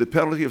blow to the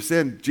penalty of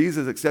sin,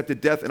 Jesus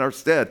accepted death in our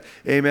stead.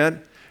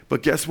 Amen?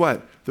 But guess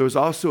what? There was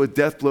also a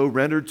death blow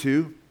rendered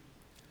to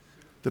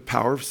the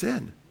power of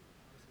sin.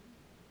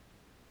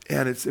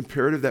 And it's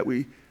imperative that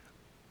we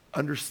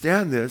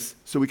understand this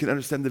so we can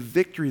understand the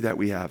victory that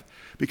we have.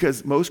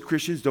 Because most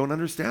Christians don't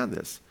understand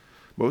this.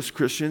 Most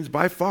Christians,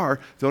 by far,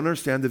 don't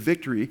understand the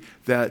victory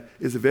that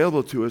is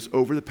available to us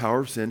over the power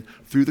of sin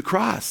through the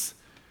cross.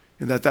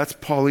 And that's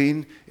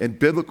Pauline and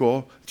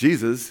biblical,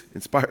 Jesus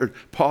inspired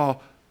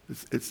Paul.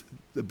 It's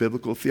the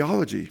biblical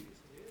theology.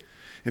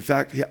 In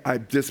fact, I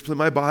discipline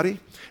my body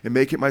and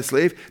make it my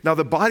slave. Now,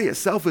 the body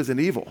itself isn't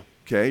evil,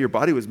 okay? Your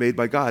body was made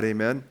by God,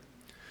 amen?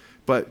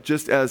 But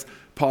just as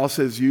Paul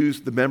says,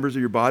 use the members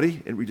of your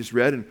body, and we just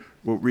read, and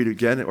we'll read it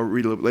again, or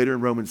read a little later in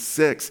Romans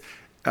 6,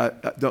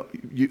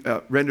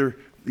 render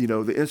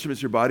the instruments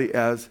of your body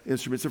as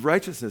instruments of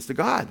righteousness to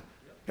God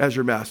as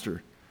your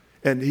master.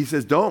 And he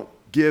says, don't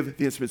give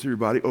the instruments of your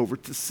body over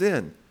to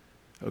sin.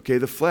 Okay,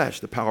 the flesh,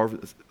 the power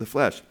of the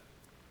flesh.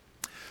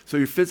 So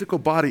your physical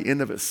body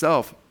in of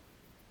itself,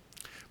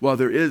 while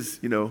there is,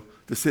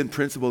 the sin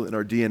principle in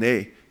our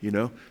DNA,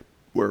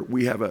 where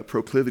we have a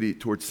proclivity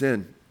towards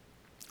sin,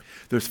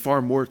 there's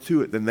far more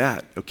to it than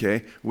that,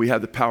 okay? We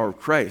have the power of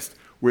Christ.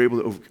 We're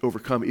able to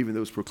overcome even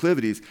those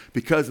proclivities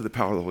because of the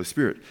power of the Holy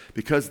Spirit,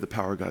 because of the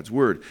power of God's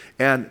Word,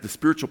 and the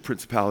spiritual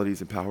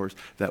principalities and powers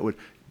that would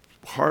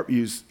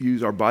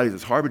use our bodies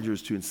as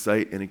harbingers to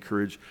incite and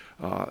encourage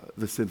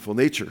the sinful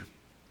nature.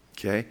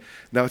 Okay?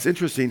 Now it's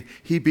interesting,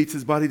 he beats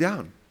his body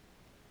down.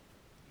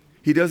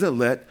 He doesn't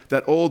let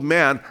that old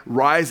man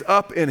rise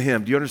up in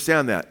him. Do you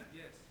understand that?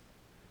 Yes.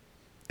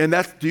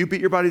 And do you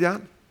beat your body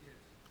down? Yes.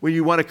 When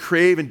you want to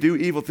crave and do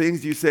evil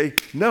things, do you say,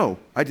 no,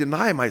 I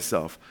deny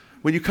myself?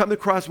 When you come to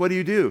the cross, what do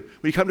you do?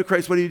 When you come to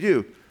Christ, what do you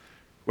do?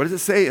 What does it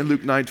say in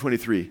Luke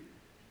 9:23?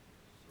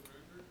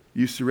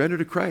 You surrender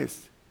to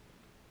Christ.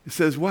 It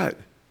says what?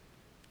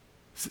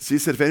 So he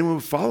said, if anyone will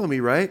follow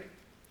me, right?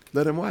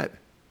 Let him what?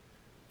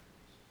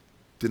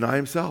 Deny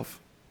himself.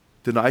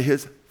 Deny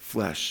his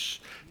flesh.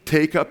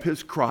 Take up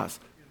his cross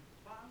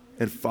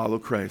and follow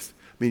Christ.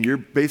 I mean, you're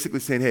basically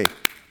saying, hey,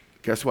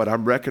 guess what?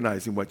 I'm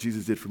recognizing what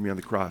Jesus did for me on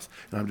the cross,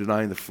 and I'm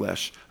denying the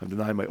flesh. I'm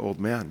denying my old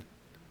man.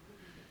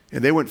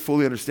 And they wouldn't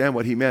fully understand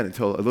what he meant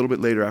until a little bit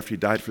later after he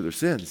died for their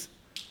sins.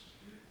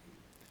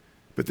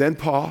 But then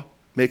Paul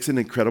makes an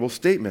incredible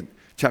statement.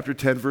 Chapter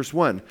 10, verse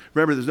 1.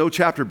 Remember, there's no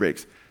chapter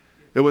breaks.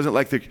 It wasn't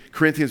like the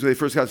Corinthians when they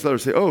first got this letter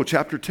say, oh,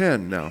 chapter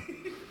 10 now.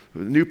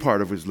 The new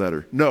part of his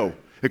letter. No.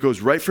 It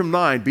goes right from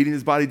 9, beating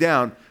his body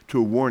down, to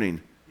a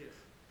warning. Yes.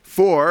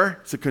 4,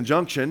 it's a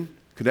conjunction,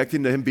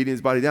 connecting to him beating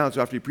his body down,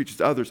 so after he preaches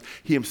to others,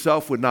 he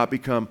himself would not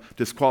become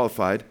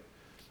disqualified.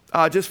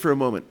 Just for a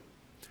moment.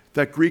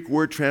 That Greek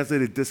word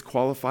translated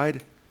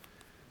disqualified,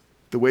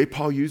 the way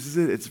Paul uses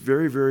it, it's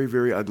very, very,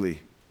 very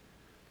ugly.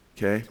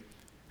 Okay?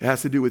 It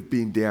has to do with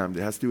being damned.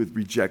 It has to do with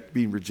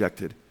being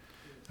rejected.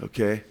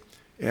 Okay?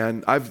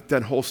 And I've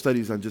done whole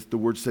studies on just the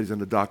word studies on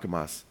the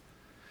dokimos.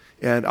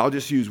 And I'll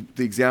just use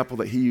the example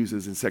that he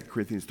uses in 2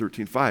 Corinthians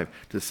 13:5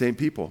 to the same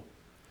people,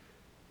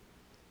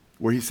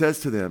 where he says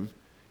to them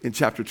in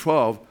chapter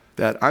 12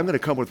 that I'm going to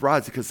come with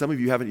rods because some of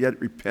you haven't yet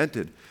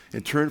repented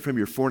and turned from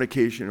your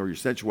fornication or your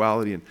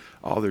sensuality and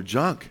all their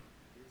junk.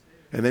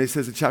 And then he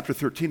says in chapter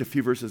 13, a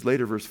few verses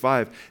later, verse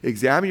 5,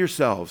 examine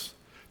yourselves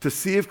to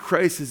see if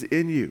Christ is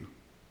in you.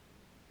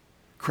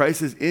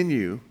 Christ is in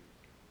you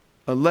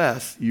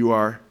unless you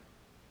are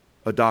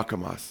a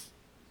dokimos.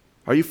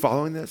 Are you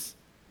following this?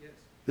 Yes.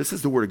 This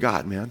is the word of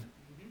God, man.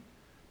 Mm-hmm.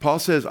 Paul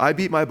says, I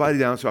beat my body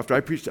down, so after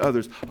I preach to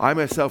others, I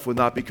myself will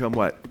not become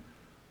what?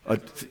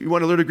 You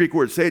want to learn a Greek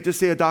word? Say it, just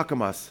say a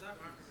dokimos.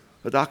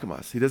 A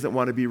dokimos. He doesn't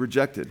want to be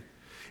rejected.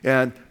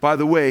 And by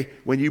the way,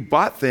 when you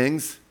bought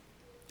things,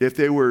 if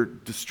they were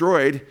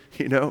destroyed,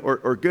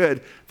 or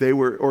good,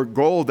 or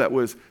gold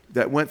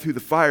that went through the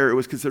fire, it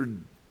was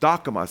considered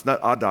dokimos,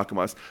 not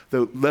adokimos.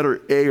 The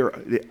letter A or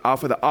the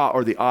alpha, the A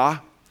or the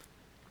A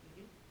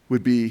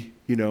would be,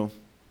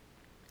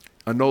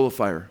 a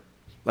nullifier,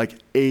 like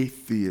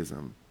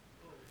atheism,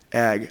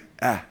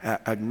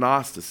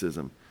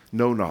 agnosticism,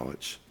 no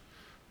knowledge.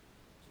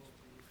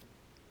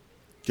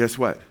 Guess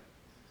what?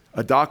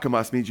 A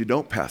dokimos means you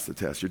don't pass the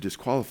test. You're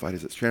disqualified,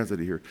 as it's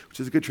translated here, which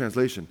is a good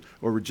translation,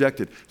 or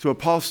rejected. So when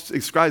Paul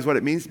describes what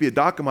it means to be a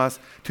dokimos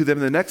to them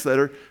in the next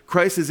letter,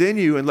 Christ is in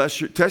you unless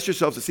you test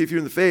yourselves to see if you're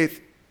in the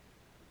faith.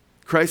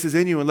 Christ is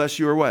in you unless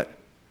you are what?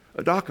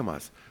 A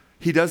dokimos.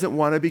 He doesn't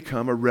want to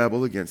become a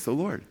rebel against the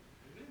Lord.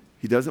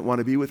 He doesn't want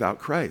to be without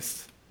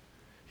Christ.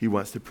 He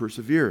wants to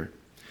persevere.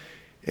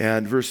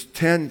 And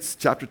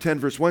chapter 10,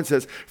 verse 1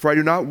 says, for I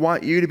do not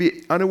want you to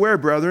be unaware,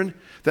 brethren,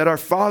 that our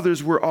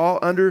fathers were all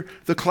under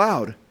the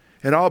cloud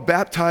and all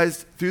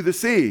baptized through the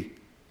sea.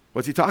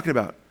 What's he talking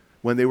about?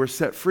 When they were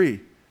set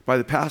free by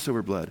the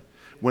Passover blood.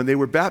 When they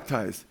were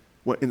baptized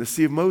in the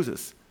sea of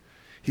Moses.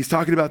 He's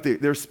talking about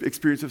their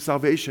experience of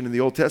salvation in the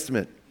Old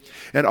Testament.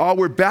 And all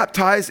were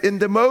baptized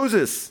into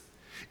Moses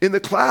in the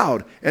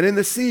cloud and in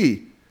the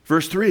sea.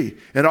 Verse 3,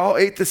 and all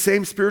ate the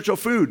same spiritual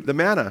food, the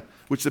manna,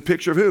 which is a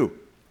picture of who?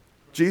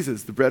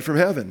 Jesus, the bread from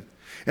heaven.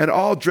 And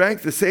all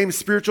drank the same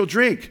spiritual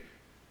drink.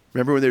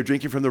 Remember when they were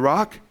drinking from the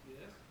rock? Yes.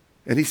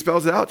 And he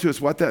spells it out to us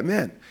what that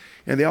meant.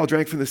 And they all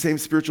drank from the same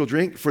spiritual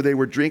drink, for they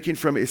were drinking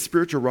from a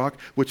spiritual rock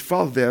which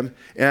followed them.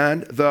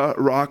 And the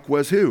rock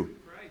was who?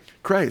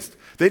 Christ.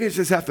 They didn't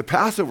just have the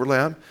Passover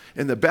lamb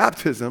and the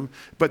baptism,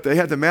 but they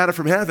had the manna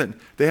from heaven.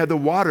 They had the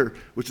water,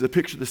 which is a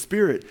picture of the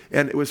Spirit.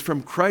 And it was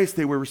from Christ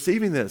they were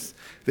receiving this.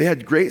 They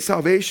had great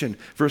salvation.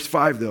 Verse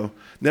 5, though.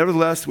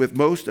 Nevertheless, with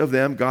most of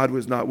them, God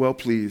was not well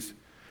pleased,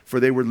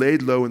 for they were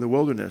laid low in the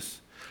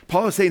wilderness.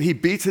 Paul is saying he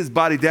beats his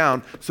body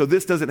down so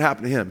this doesn't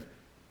happen to him.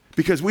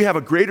 Because we have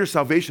a greater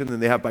salvation than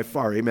they have by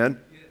far.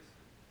 Amen? Yes.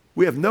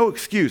 We have no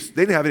excuse.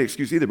 They didn't have any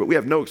excuse either, but we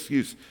have no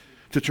excuse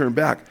to turn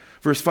back.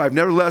 Verse 5,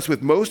 nevertheless,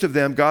 with most of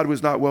them, God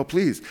was not well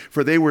pleased,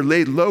 for they were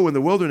laid low in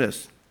the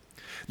wilderness.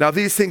 Now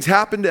these things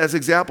happened as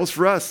examples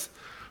for us,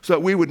 so that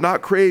we would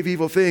not crave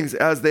evil things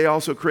as they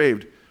also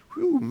craved.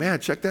 Whew,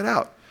 man, check that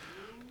out.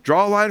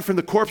 Draw a line from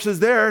the corpses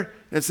there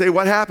and say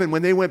what happened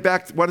when they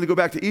wanted to go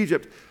back to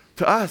Egypt.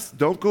 To us,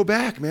 don't go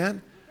back,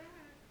 man.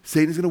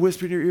 Satan's going to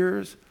whisper in your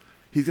ears.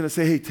 He's going to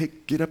say, hey,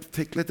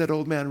 let that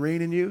old man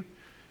reign in you.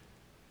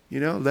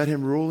 Let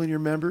him rule in your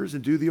members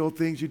and do the old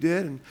things you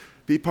did and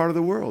be part of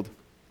the world.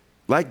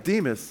 Like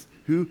Demas,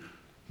 who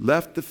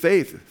left the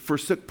faith,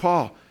 forsook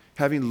Paul,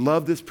 having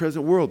loved this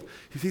present world.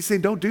 He's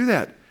saying, don't do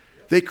that.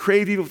 They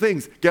crave evil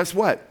things. Guess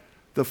what?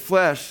 The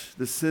flesh,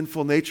 the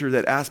sinful nature,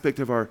 that aspect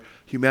of our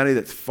humanity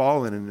that's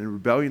fallen and in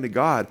rebellion to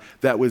God,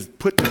 that was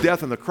put to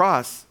death on the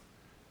cross,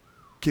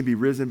 can be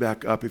risen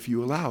back up if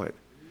you allow it.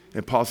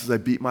 And Paul says, I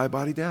beat my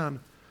body down.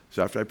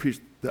 So after I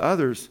preached to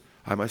others,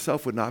 I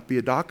myself would not be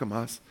a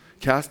dokimos,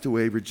 cast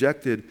away,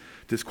 rejected,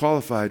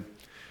 disqualified.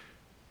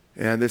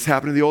 And this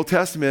happened in the Old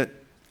Testament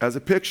as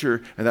a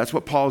picture, and that's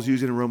what Paul's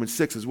using in Romans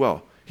 6 as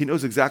well. He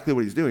knows exactly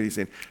what he's doing. He's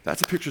saying,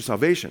 that's a picture of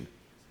salvation.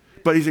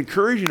 But he's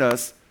encouraging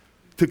us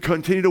to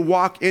continue to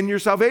walk in your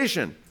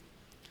salvation.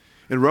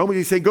 In Romans,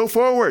 he's saying, go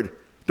forward.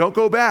 Don't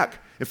go back.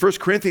 In 1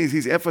 Corinthians,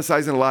 he's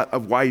emphasizing a lot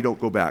of why you don't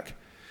go back.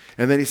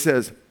 And then he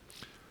says,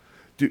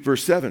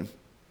 verse 7,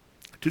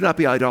 do not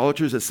be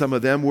idolaters as some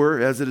of them were,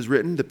 as it is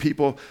written, the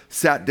people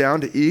sat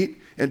down to eat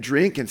and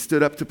drink and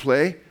stood up to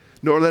play,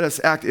 nor let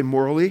us act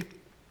immorally,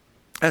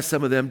 as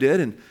some of them did,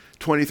 and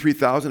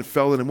 23,000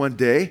 fell in one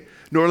day,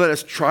 nor let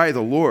us try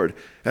the Lord,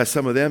 as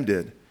some of them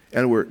did,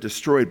 and were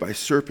destroyed by the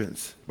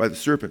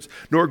serpents.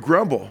 Nor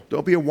grumble.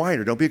 Don't be a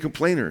whiner. Don't be a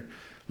complainer.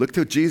 Look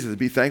to Jesus and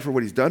be thankful for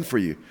what he's done for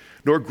you.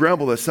 Nor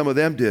grumble as some of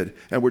them did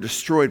and were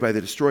destroyed by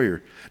the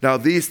destroyer. Now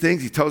these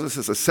things, he tells us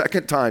this a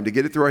second time to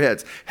get it through our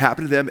heads,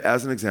 happened to them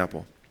as an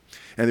example.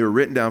 And they were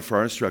written down for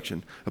our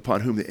instruction,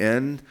 upon whom the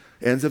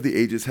ends of the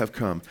ages have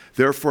come.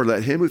 Therefore,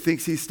 let him who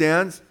thinks he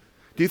stands.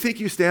 Do you think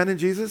you stand in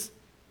Jesus?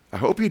 I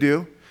hope you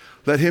do.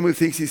 Let him who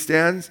thinks he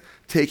stands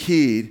take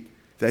heed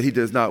that he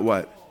does not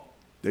what?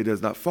 That he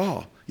does not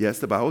fall. Yes,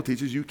 the Bible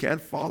teaches you can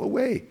fall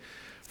away.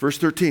 Verse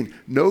 13,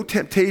 no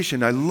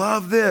temptation, I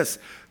love this.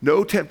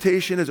 No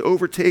temptation has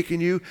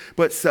overtaken you,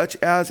 but such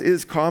as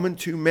is common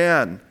to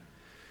man.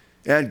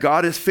 And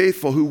God is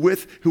faithful, who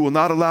will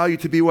not allow you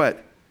to be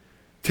what?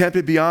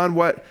 Tempted beyond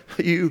what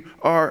you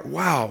are,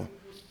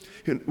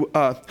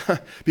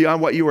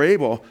 beyond what you are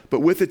able, but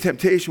with the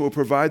temptation will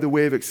provide the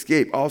way of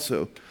escape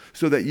also,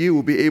 so that you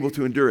will be able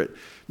to endure it.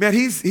 Man,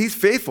 he's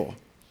faithful.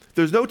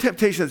 There's no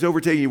temptation that's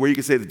overtaking you where you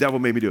can say, the devil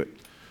made me do it.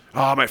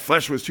 Oh, my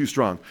flesh was too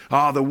strong.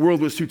 Oh, the world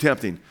was too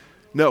tempting.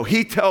 No,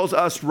 he tells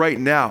us right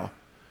now.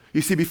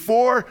 You see,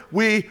 before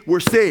we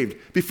were saved,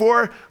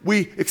 before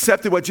we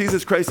accepted what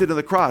Jesus Christ did on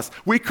the cross,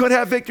 we could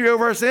have victory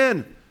over our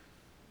sin.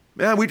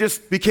 Man, we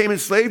just became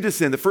enslaved to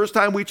sin. The first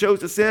time we chose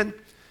to sin,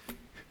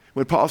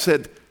 when Paul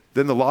said,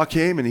 then the law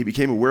came and he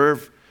became aware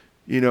of,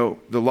 the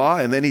law,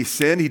 and then he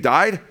sinned, he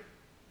died.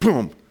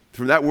 Boom.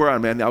 From that word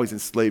on, man, now he's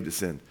enslaved to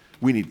sin.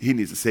 He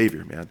needs a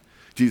savior, man.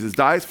 Jesus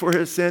dies for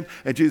his sin,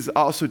 and Jesus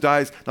also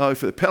dies not only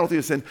for the penalty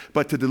of sin,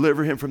 but to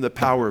deliver him from the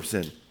power of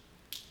sin.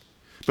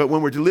 But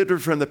when we're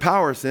delivered from the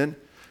power of sin,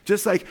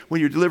 just like when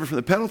you're delivered from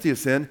the penalty of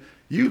sin,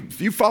 if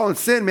you fall in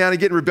sin, man, and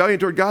get in rebellion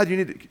toward God, you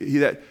need he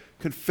that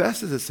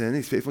confesses a sin,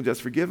 he's faithful and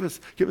just give us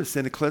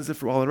sin and cleanse us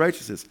from all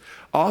unrighteousness.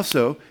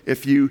 Also,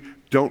 if you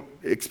don't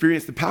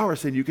experience the power of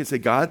sin, you can say,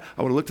 God,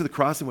 I want to look to the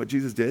cross and what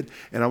Jesus did,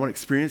 and I want to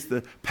experience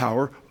the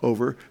power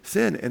over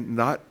sin and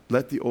not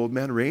let the old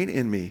man reign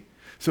in me.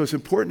 So it's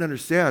important to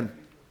understand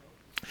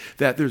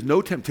that there's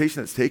no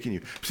temptation that's taking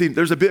you. See,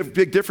 there's a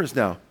big difference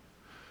now.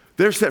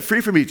 They're set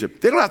free from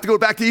Egypt. They don't have to go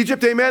back to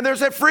Egypt, amen. They're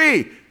set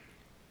free.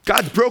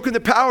 God's broken the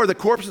power. The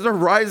corpses are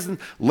rising,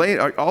 laying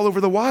all over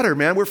the water,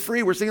 man. We're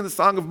free. We're singing the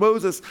song of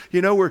Moses.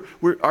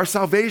 We're our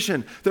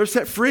salvation. They're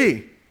set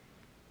free.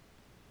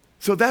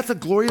 So that's a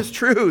glorious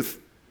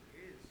truth.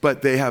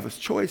 But they have a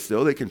choice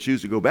still. They can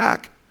choose to go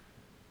back.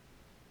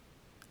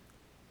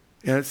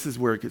 And this is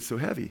where it gets so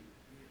heavy.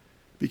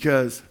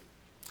 Because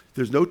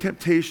there's no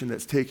temptation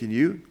that's taken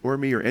you or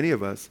me or any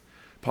of us.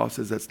 Paul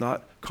says that's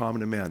not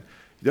common to man.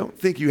 You don't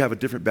think you have a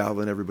different battle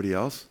than everybody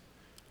else.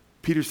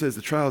 Peter says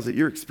the trials that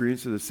you're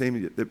experiencing are the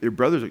same that your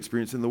brothers are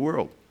experiencing in the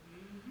world.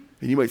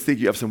 And you might think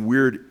you have some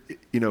weird,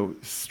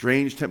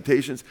 strange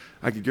temptations.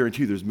 I can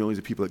guarantee you there's millions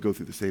of people that go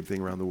through the same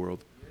thing around the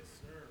world. Yes,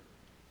 sir.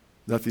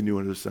 Nothing new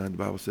under the sun, the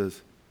Bible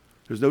says.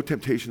 There's no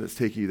temptation that's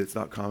taking you that's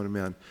not common to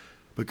man.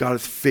 But God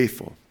is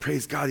faithful.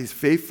 Praise God, he's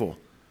faithful.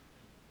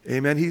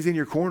 Amen. He's in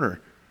your corner.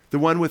 The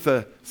one with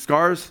the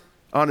scars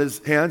on his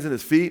hands and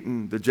his feet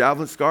and the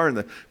javelin scar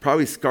and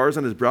probably scars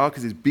on his brow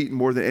because he's beaten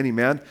more than any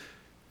man.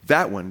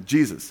 That one,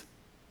 Jesus.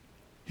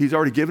 He's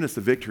already given us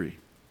the victory.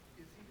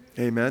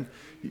 Amen.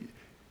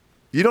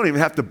 You don't even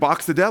have to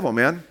box the devil,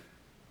 man.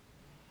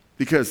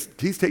 Because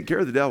he's taking care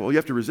of the devil. You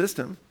have to resist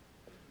him.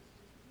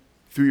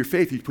 Through your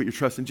faith, you put your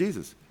trust in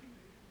Jesus.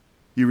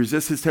 You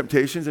resist his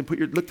temptations and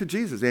look to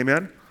Jesus.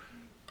 Amen.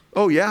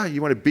 Oh yeah,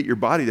 you want to beat your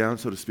body down,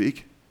 so to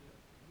speak.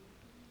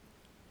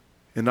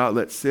 And not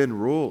let sin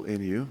rule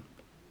in you.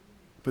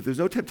 But there's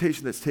no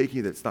temptation that's taking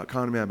you that's not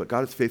common to man, but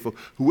God is faithful,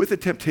 who with the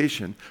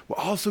temptation will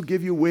also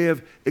give you a way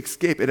of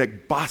escape, an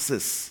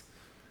ekbasis.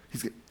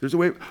 There's a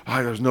way,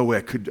 there's no way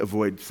I could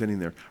avoid sinning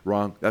there.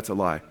 Wrong, that's a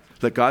lie.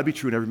 Let God be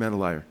true and every man a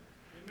liar. Amen.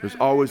 There's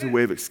always a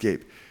way of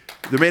escape.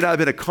 There may not have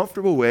been a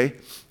comfortable way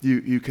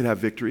you could have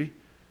victory,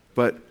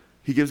 but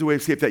he gives a way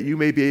of escape that you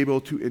may be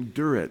able to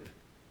endure it.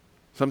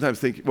 Sometimes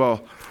think,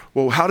 well,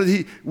 where did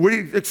he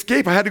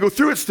escape? I had to go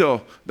through it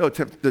still. No,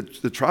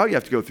 the trial you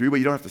have to go through, but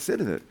you don't have to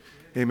sit in it.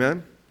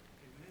 Amen?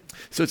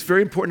 So it's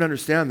very important to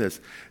understand this.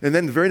 And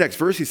then the very next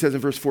verse, he says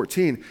in verse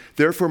 14,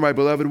 therefore, my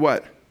beloved,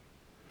 what?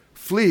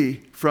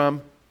 Flee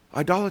from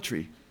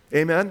idolatry.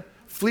 Amen?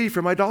 Flee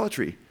from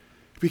idolatry.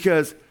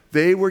 Because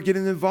they were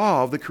getting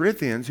involved, the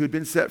Corinthians, who had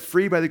been set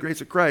free by the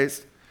grace of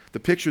Christ. The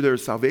picture there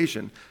is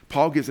salvation.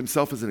 Paul gives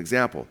himself as an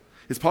example.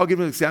 Is Paul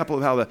giving an example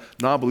of how the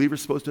non-believer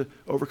is supposed to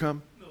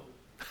overcome?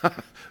 No.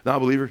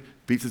 Non-believer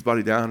beats his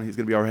body down and he's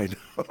going to be all right.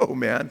 Oh,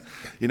 man.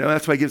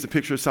 That's why he gives a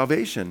picture of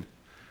salvation.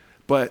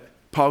 But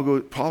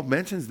Paul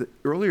mentions that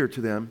earlier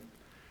to them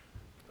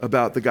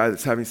about the guy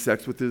that's having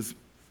sex with his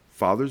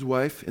father's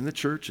wife in the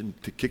church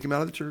and to kick him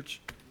out of the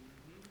church.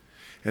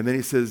 And then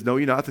he says, know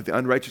ye not that the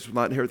unrighteous will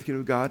not inherit the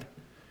kingdom of God?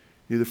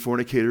 Neither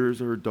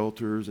fornicators or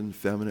adulterers and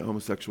effeminate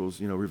homosexuals,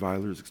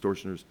 revilers,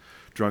 extortioners,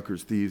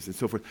 drunkards, thieves, and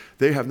so forth.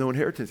 They have no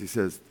inheritance, he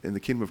says, in the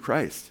kingdom of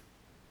Christ.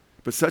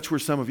 But such were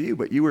some of you,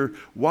 but you were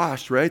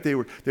washed, right? They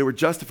were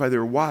justified, they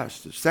were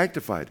washed,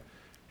 sanctified.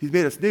 He's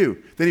made us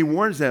new. Then he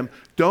warns them,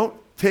 don't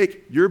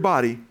take your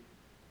body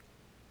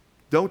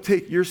don't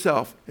take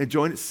yourself and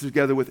join it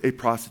together with a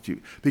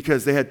prostitute,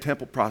 because they had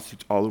temple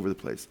prostitutes all over the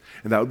place.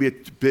 And that would be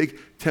a big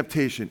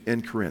temptation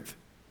in Corinth.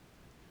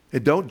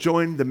 And don't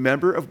join the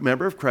member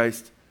of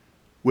Christ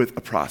with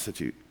a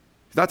prostitute.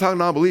 He's not talking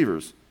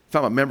non-believers. He's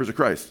talking about members of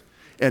Christ.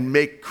 And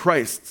make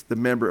Christ the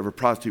member of a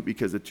prostitute,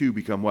 because the two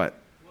become what?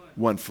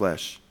 One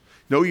flesh.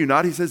 Know you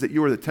not, he says, that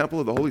you are the temple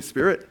of the Holy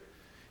Spirit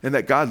and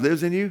that God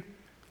lives in you,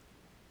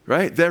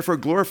 right? Therefore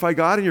glorify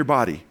God in your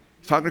body.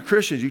 He's talking to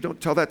Christians. You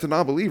don't tell that to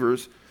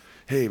non-believers.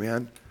 Hey,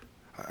 man,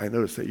 I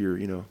noticed that you're,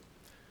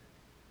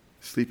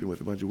 sleeping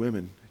with a bunch of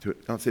women. I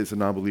don't say it's a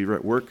non-believer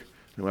at work.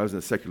 When I was in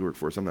the secular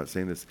workforce, I'm not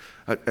saying this.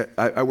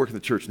 I work in the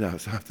church now,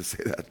 so I have to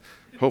say that.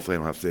 Hopefully I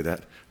don't have to say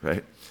that,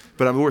 right?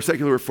 But I'm more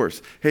secular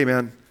workforce. Hey,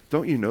 man,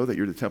 don't you know that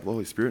you're the temple of the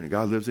Holy Spirit and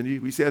God lives in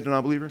you? We say that to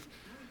non-believers?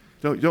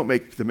 Don't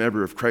make the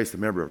member of Christ the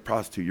member of a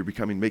prostitute. You're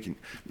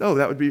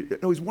no,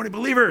 he's warning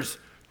believers.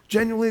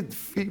 Genuinely,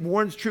 he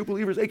warns true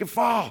believers. They can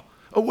fall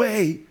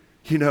away,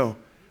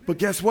 But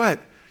guess what?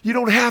 You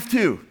don't have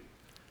to.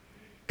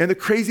 And the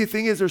crazy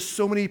thing is, there's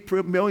so many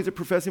millions of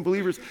professing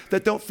believers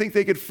that don't think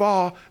they could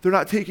fall. They're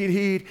not taking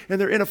heed, and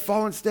they're in a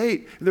fallen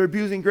state. And they're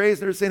abusing grace,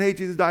 and they're saying, hey,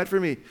 Jesus died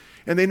for me.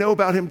 And they know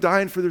about him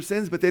dying for their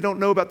sins, but they don't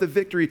know about the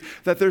victory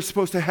that they're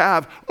supposed to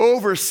have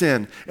over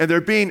sin. And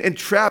they're being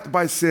entrapped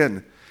by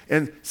sin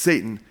and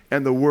Satan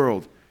and the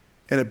world.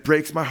 And it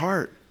breaks my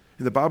heart.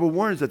 And the Bible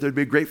warns that there'd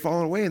be a great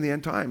falling away in the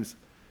end times.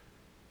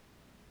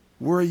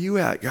 Where are you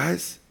at,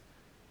 guys?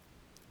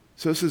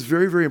 So this is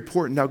very, very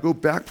important. Now go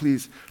back,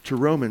 please, to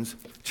Romans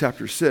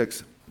chapter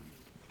 6.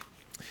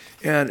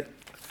 And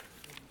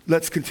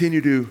let's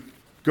continue to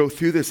go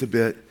through this a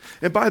bit.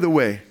 And by the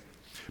way,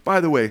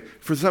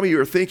 for some of you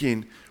who are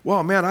thinking,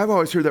 well, man, I've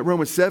always heard that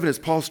Romans 7 is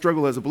Paul's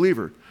struggle as a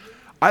believer.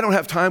 I don't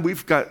have time.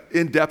 We've got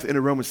in-depth into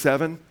Romans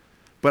 7.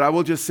 But I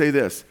will just say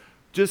this.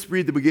 Just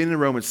read the beginning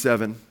of Romans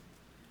 7,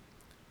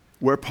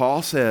 where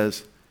Paul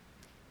says,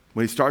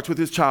 when he starts with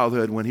his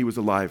childhood, when he was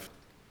alive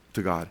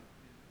to God,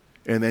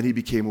 and then he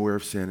became aware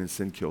of sin, and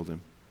sin killed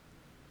him.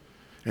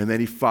 And then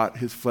he fought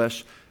his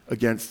flesh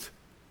against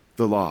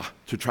the law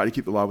to try to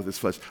keep the law with his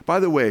flesh. By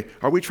the way,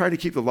 are we trying to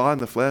keep the law in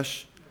the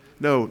flesh?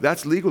 No,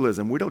 that's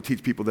legalism. We don't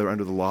teach people that are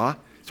under the law.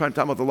 He's trying to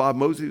talk about the law of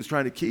Moses he was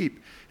trying to keep.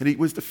 And he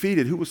was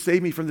defeated. Who will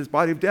save me from this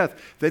body of death?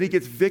 Then he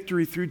gets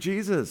victory through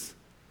Jesus.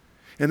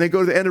 And then go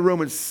to the end of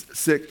Romans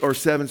 6 or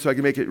 7 so I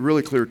can make it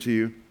really clear to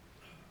you.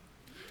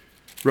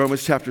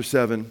 Romans chapter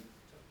 7.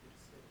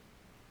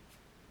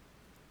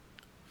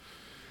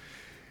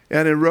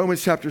 And in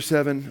Romans chapter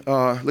 7,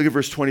 look at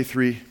verse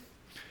 23.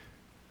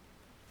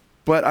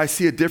 But I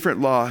see a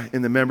different law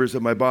in the members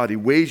of my body,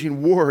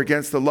 waging war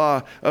against the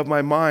law of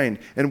my mind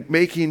and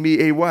making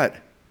me a what?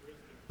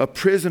 A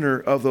prisoner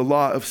of the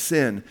law of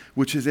sin,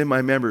 which is in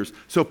my members.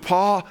 So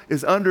Paul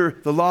is under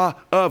the law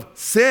of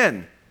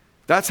sin.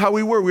 That's how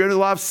we were. We're under the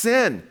law of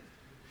sin.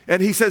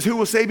 And he says, who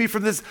will save me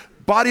from this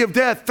body of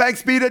death?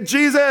 Thanks be to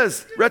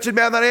Jesus, wretched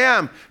man that I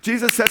am.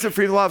 Jesus sets him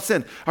free from the law of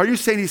sin. Are you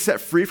saying he's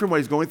set free from what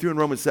he's going through in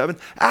Romans 7?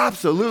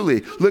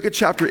 Absolutely. Look at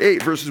chapter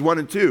 8, verses 1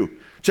 and 2.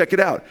 Check it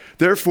out.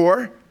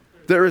 Therefore,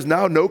 there is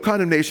now no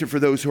condemnation for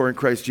those who are in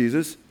Christ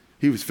Jesus.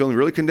 He was feeling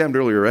really condemned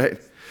earlier, right?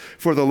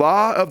 For the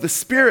law of the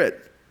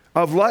Spirit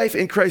of life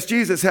in Christ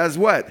Jesus has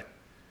what?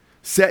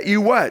 Set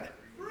you what?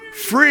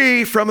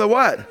 Free from the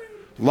what?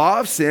 Law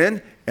of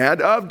sin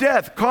and of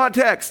death.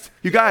 Context.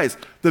 You guys,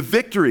 the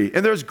victory.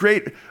 And there's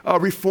great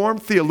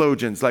Reformed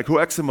theologians like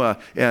Hoexema,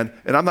 and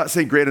I'm not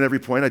saying great on every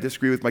point. I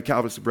disagree with my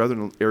Calvinist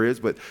brethren in areas,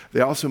 but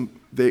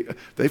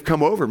they've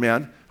come over,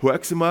 man.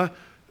 Hoexema,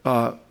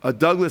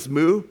 Douglas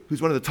Moo,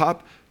 who's one of the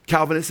top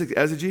Calvinistic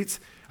exegetes.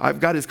 I've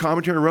got his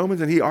commentary on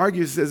Romans, and he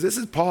argues, says, this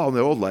is Paul in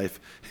the old life,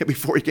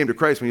 before he came to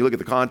Christ, when you look at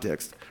the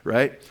context,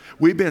 right?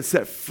 We've been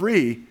set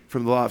free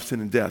from the law of sin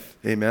and death,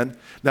 amen?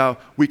 Now,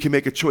 we can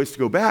make a choice to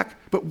go back,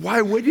 but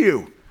why would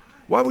you?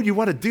 Why would you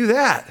want to do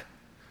that?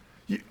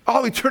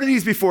 All eternity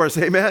is before us,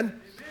 amen?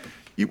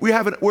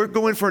 We're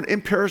going for an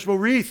imperishable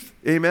wreath,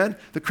 amen?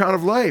 The crown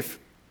of life.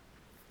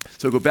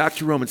 So go back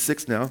to Romans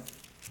 6 now.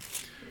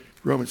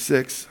 Romans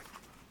 6.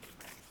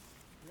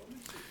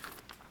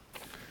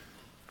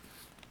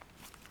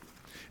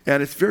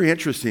 And it's very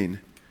interesting.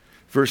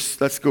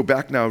 Let's go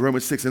back now,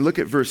 Romans 6, and look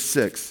at verse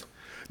 6.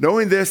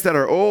 Knowing this, that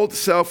our old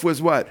self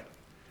was what?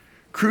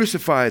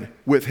 Crucified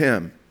with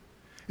him,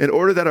 in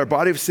order that our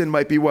body of sin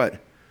might be what?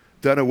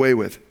 Done away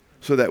with,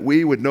 so that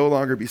we would no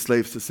longer be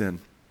slaves to sin.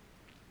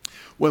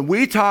 When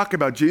we talk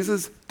about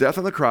Jesus' death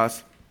on the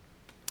cross,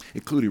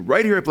 including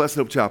right here at Blessed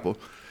Hope Chapel,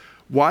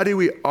 why do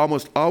we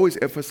almost always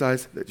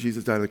emphasize that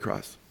Jesus died on the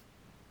cross?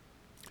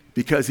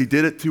 Because he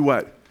did it to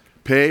what?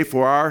 Pay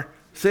for our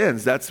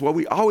sins. That's what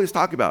we always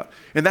talk about.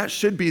 And that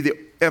should be the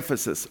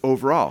emphasis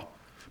overall.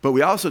 But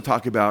we also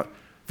talk about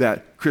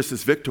that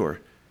Christus Victor.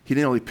 He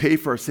didn't only pay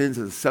for our sins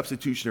as a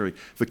substitutionary,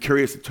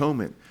 vicarious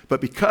atonement, but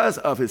because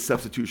of his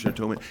substitutionary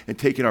atonement and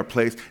taking our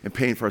place and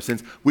paying for our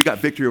sins, we got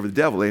victory over the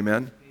devil,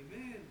 amen?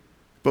 Amen.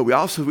 But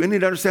we need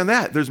to understand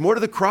that. There's more to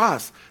the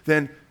cross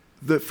than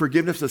the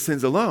forgiveness of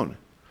sins alone.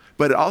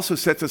 But it also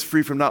sets us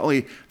free from not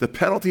only the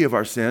penalty of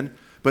our sin,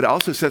 but it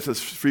also sets us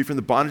free from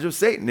the bondage of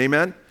Satan,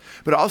 amen?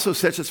 But it also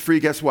sets us free,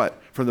 guess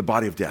what? From the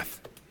body of death.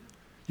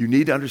 You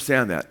need to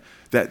understand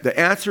that the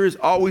answer is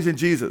always in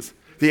Jesus.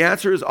 The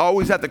answer is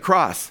always at the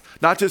cross,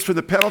 not just for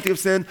the penalty of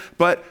sin,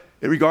 but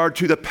in regard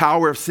to the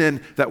power of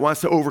sin that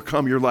wants to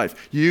overcome your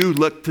life. You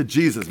look to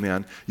Jesus,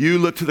 man. You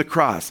look to the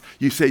cross.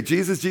 You say,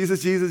 Jesus,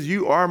 Jesus, Jesus,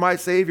 you are my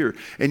Savior.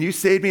 And you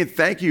saved me, and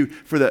thank you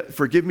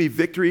for giving me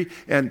victory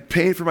and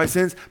paying for my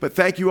sins. But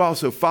thank you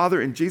also,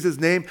 Father, in Jesus'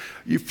 name.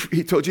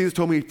 Jesus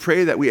told me,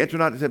 pray that we enter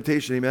not into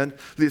temptation, amen?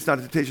 Lead us not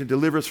into temptation,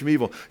 deliver us from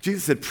evil.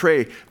 Jesus said,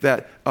 pray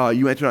that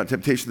you enter not into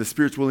temptation. The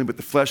spirit's willing, but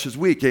the flesh is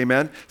weak,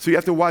 amen? So you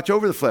have to watch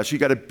over the flesh. You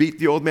got to beat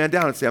the old man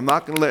down and say, I'm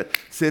not going to let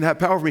sin have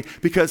power over me,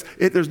 because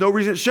there's no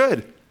reason it should.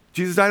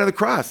 Jesus died on the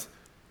cross.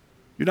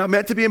 You're not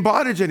meant to be in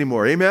bondage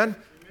anymore. Amen? Amen.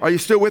 Are you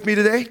still with me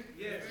today?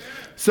 Yes.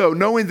 So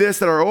knowing this,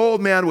 that our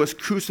old man was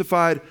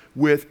crucified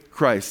with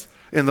Christ.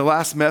 In the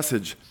last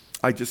message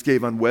I just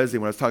gave on Wednesday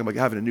when I was talking about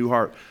having a new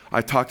heart,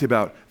 I talked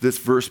about this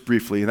verse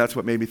briefly, and that's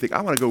what made me think,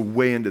 I want to go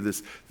way into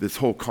this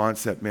whole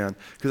concept, man,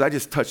 because I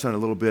just touched on it a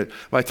little bit.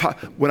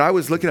 When I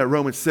was looking at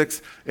Romans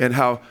 6 and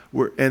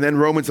then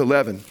Romans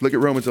 11, look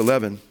at Romans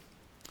 11.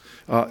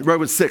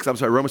 Romans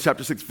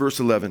chapter 6, verse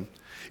 11.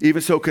 Even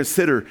so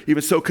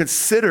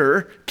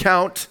consider,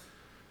 count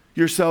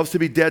yourselves to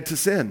be dead to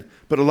sin,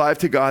 but alive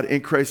to God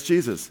in Christ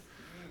Jesus.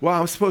 Wow,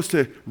 I'm supposed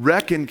to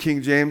reckon,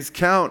 King James,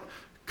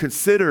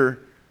 consider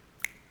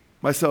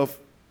myself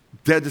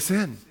dead to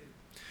sin.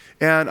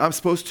 And I'm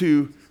supposed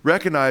to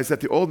recognize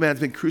that the old man's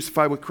been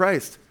crucified with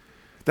Christ.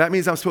 That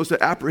means I'm supposed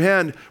to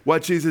apprehend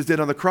what Jesus did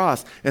on the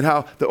cross and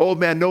how the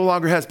old man no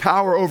longer has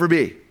power over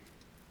me.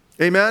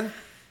 Amen?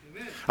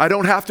 I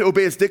don't have to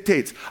obey his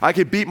dictates. I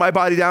can beat my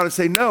body down and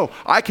say, no,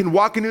 I can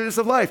walk in newness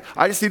of life.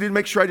 I just need to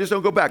make sure I just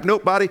don't go back.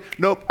 Nope, body.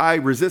 Nope, I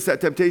resist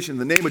that temptation. In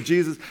the name of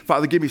Jesus,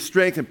 Father, give me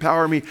strength,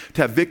 empower me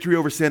to have victory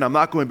over sin. I'm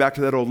not going back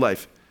to that old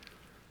life.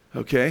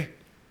 Okay?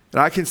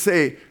 And I can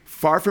say,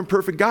 far from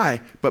perfect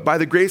guy, but by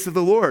the grace of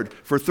the Lord,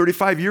 for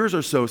 35 years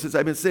or so since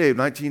I've been saved,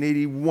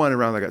 1981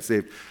 around I got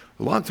saved,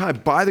 a long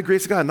time, by the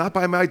grace of God, not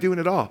by my doing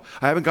it all.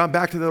 I haven't gone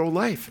back to that old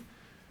life.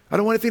 I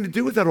don't want anything to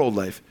do with that old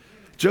life.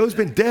 Joe's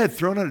been dead,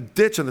 thrown on a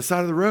ditch on the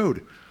side of the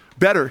road.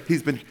 Better,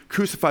 he's been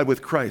crucified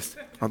with Christ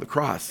on the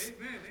cross,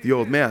 the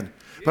old man.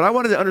 But I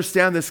wanted to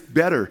understand this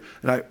better,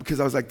 because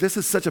I was like, this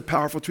is such a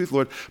powerful truth,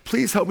 Lord.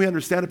 Please help me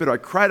understand it better. I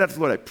cried out to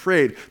the Lord. I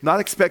prayed, not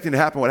expecting to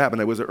happen what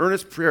happened. It was an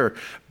earnest prayer,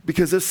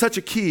 because there's such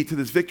a key to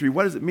this victory.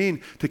 What does it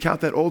mean to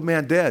count that old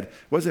man dead?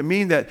 What does it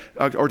mean that,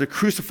 or to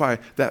crucify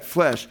that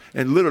flesh?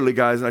 And literally,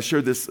 guys, and I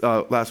shared this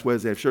last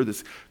Wednesday. I've shared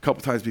this a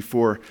couple times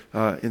before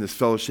in this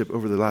fellowship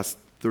over the last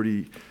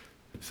 30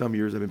 some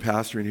years I've been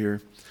pastoring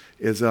here,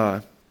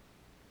 and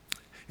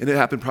it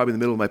happened probably in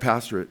the middle of my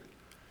pastorate,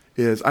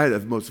 is I had the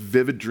most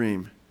vivid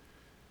dream,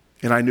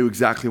 and I knew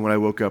exactly when I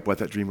woke up what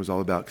that dream was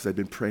all about, because I'd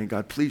been praying,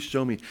 God, please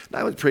show me. And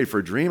I wasn't praying for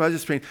a dream. I was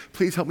just praying,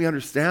 please help me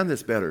understand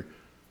this better.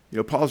 You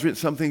know, Paul's written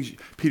some things,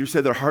 Peter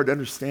said, they're hard to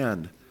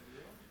understand.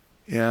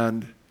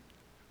 And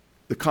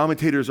the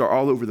commentators are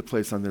all over the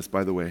place on this,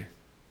 by the way.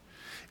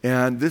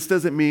 And this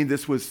doesn't mean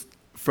this was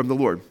from the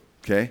Lord,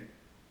 okay?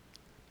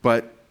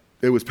 But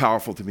it was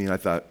powerful to me, and I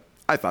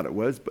thought it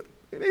was, but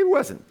maybe it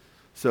wasn't.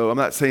 So I'm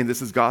not saying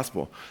this is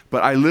gospel,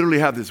 but I literally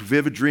have this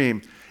vivid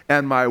dream,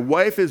 and my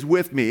wife is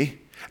with me,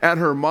 and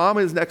her mom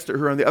is next to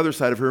her on the other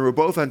side of her, and we're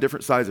both on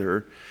different sides of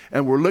her,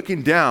 and we're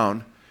looking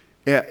down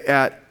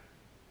at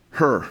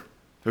her.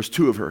 There's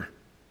two of her.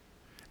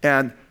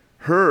 And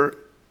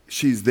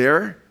she's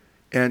there,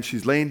 and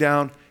she's laying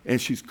down, and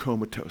she's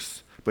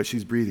comatose, but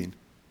she's breathing.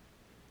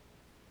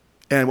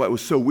 And what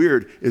was so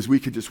weird is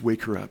we could just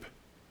wake her up.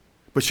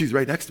 But she's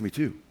right next to me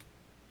too.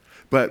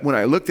 But when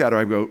I looked at her,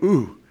 I go,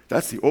 ooh,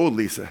 that's the old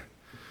Lisa.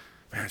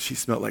 Man, she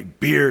smelled like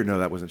beer. No,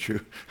 that wasn't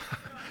true.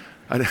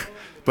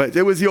 But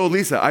it was the old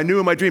Lisa. I knew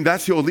in my dream,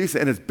 that's the old Lisa,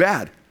 and it's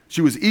bad.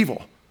 She was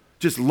evil,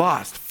 just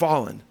lost,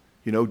 fallen,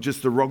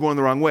 just going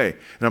the wrong way.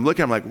 And I'm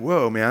looking, I'm like,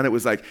 whoa, man, it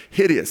was like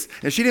hideous.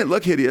 And she didn't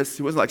look hideous.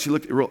 It wasn't like she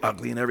looked real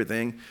ugly and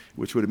everything,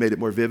 which would have made it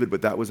more vivid,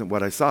 but that wasn't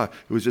what I saw.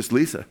 It was just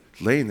Lisa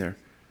laying there.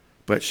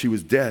 But she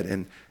was dead,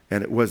 and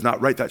it was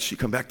not right that she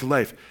come back to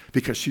life,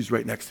 because she's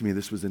right next to me.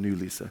 This was a new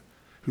Lisa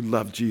who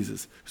loved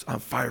Jesus, who's on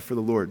fire for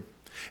the Lord.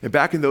 And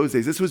back in those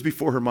days, this was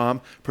before her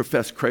mom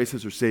professed Christ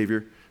as her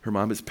Savior. Her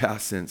mom has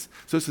passed since.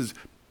 So this is,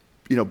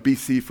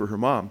 BC for her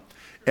mom.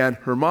 And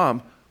her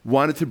mom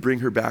wanted to bring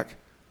her back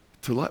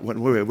to life,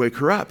 wake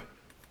her up.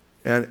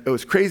 And it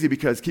was crazy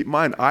because, keep in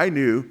mind, I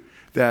knew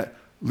that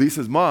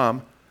Lisa's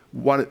mom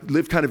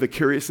lived kind of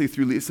vicariously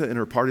through Lisa in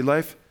her party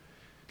life.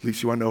 At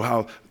least you want to know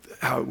how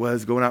it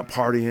was going out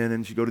partying,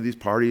 and she'd go to these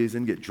parties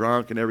and get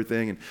drunk and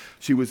everything. And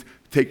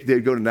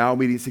they'd go to NOW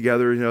meetings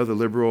together, the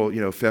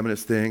liberal,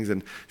 feminist things.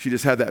 And she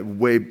just had that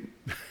way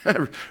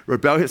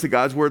rebellious to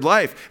God's word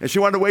life. And she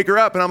wanted to wake her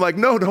up. And I'm like,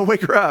 no, don't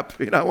wake her up.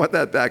 I want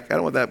that back. I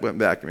don't want that went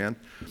back, man.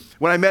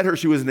 When I met her,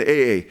 she was in the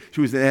AA.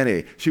 She was in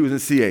NA. She was in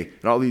CA.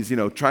 And all these,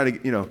 trying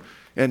to,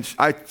 And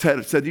I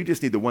said, you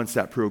just need the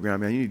one-step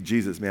program, man. You need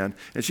Jesus, man.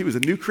 And she was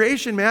a new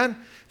creation, man.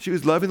 She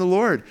was loving the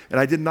Lord. And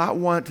I did not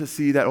want to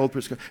see that old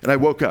person. And I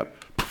woke up.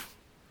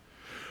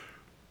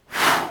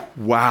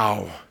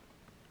 Wow.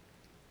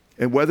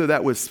 And whether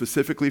that was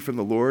specifically from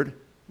the Lord,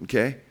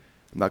 okay?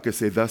 I'm not going to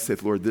say, thus saith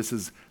the Lord, this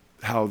is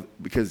how,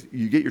 because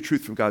you get your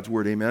truth from God's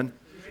word, amen?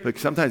 But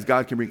sometimes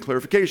God can bring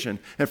clarification.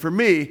 And for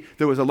me,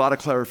 there was a lot of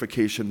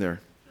clarification there.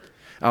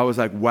 I was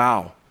like,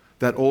 wow,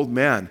 that old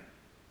man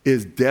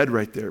is dead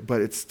right there,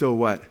 but it's still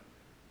what?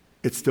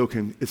 It still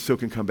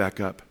can come back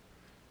up.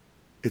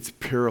 It's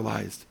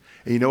paralyzed.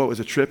 And you know what was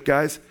a trip,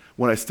 guys?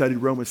 When I studied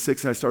Romans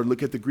 6 and I started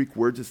looking at the Greek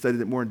words and studied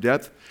it more in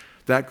depth,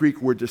 that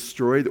Greek word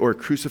destroyed or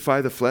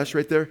crucify the flesh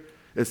right there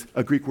is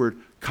a Greek word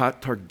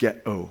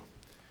katargeo.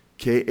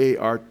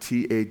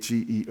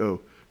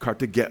 K-A-R-T-A-G-E-O.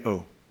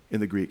 Kartageo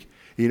in the Greek.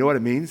 And you know what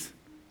it means?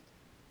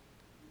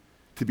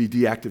 To be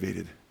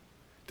deactivated.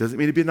 Doesn't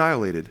mean to be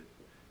annihilated.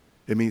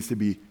 It means to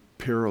be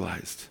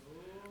paralyzed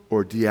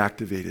or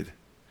deactivated.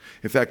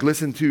 In fact,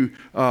 listen to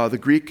the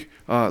Greek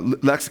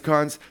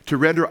lexicons. To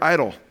render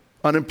idle,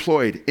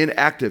 unemployed,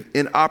 inactive,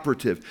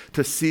 inoperative,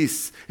 to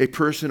cease a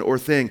person or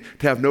thing,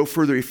 to have no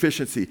further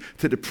efficiency,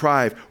 to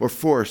deprive or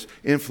force,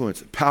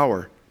 influence,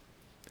 power.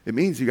 It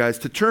means, you guys,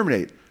 to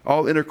terminate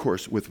all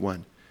intercourse with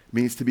one. It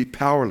means to be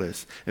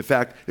powerless. In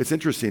fact, it's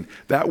interesting.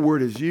 That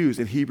word is used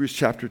in Hebrews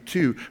chapter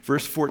 2,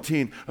 verse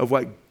 14 of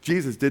what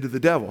Jesus did to the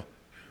devil.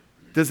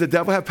 Does the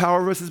devil have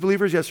power over us as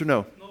believers? Yes or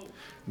no?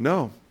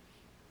 No.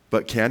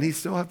 But can he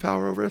still have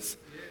power over us?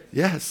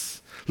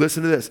 Yes.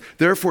 Listen to this.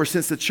 Therefore,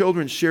 since the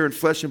children share in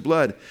flesh and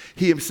blood,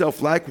 he himself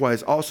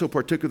likewise also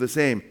partook of the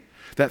same,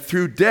 that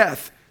through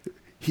death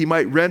he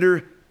might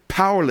render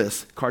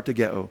powerless,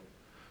 kartageo,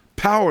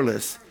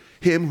 powerless,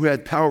 him who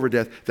had power over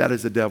death, that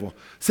is the devil.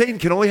 Satan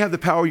can only have the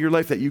power in your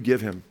life that you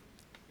give him.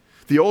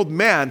 The old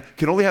man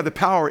can only have the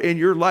power in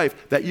your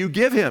life that you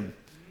give him.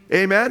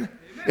 Amen?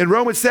 In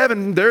Romans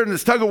 7, they're in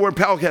this tug of war and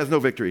Paul has no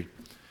victory.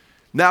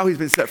 Now he's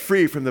been set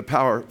free from the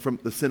power, from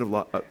the sin of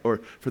law,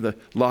 or from the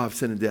law of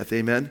sin and death.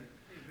 Amen?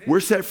 We're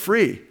set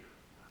free.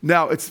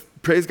 Now it's,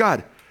 praise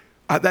God.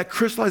 That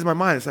crystallized my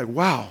mind. It's like,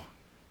 wow.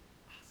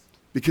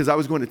 Because I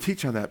was going to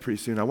teach on that pretty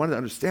soon. I wanted to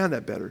understand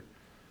that better.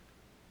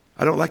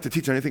 I don't like to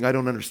teach on anything I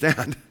don't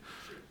understand.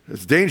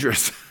 It's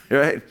dangerous,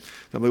 right?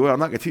 So I'm like, well, I'm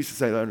not going to teach this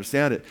until I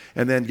understand it.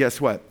 And then guess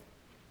what?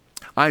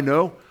 I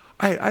know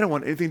I don't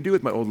want anything to do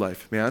with my old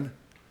life, man.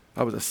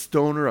 I was a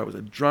stoner. I was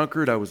a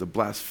drunkard. I was a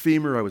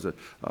blasphemer. I was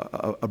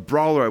a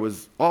brawler. I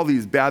was all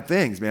these bad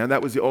things, man.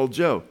 That was the old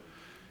Joe.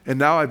 And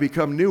now I've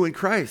become new in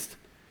Christ.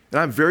 And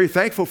I'm very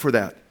thankful for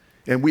that.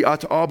 And we ought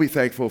to all be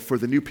thankful for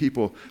the new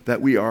people that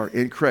we are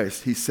in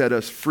Christ. He set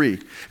us free.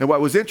 And what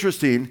was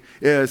interesting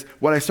is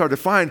what I started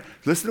to find,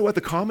 listen to what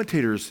the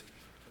commentators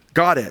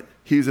got at.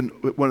 He's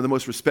one of the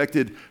most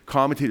respected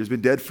commentators, been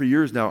dead for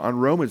years now, on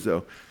Romans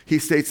though. He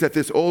states that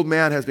this old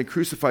man has been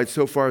crucified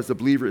so far as the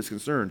believer is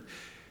concerned,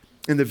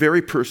 in the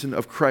very person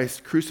of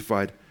Christ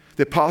crucified.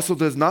 The apostle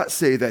does not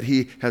say that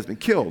he has been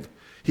killed.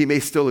 He may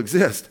still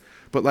exist,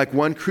 but like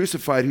one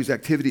crucified whose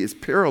activity is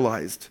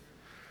paralyzed.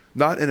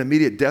 Not an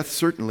immediate death,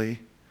 certainly,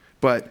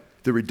 but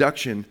the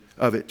reduction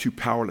of it to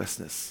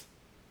powerlessness.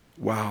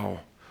 Wow.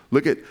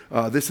 Look at,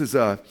 this is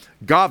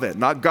Gavet,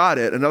 not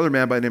Godet, another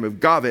man by the name of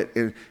Gavet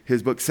in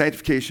his book,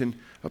 Sanctification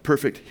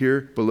Perfect,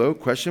 here below,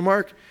 question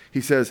mark.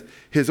 He says,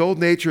 his old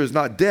nature is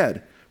not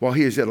dead while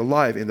he is yet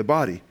alive in the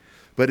body,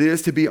 but it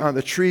is to be on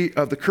the tree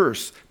of the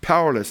curse,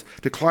 powerless,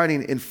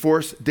 declining in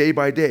force day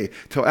by day,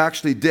 till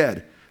actually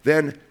dead.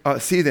 Then,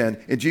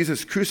 in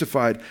Jesus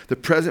crucified, the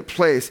present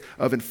place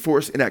of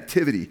enforced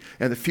inactivity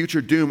and the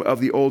future doom of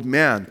the old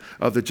man,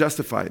 of the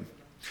justified.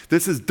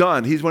 This is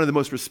done. He's one of the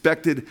most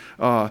respected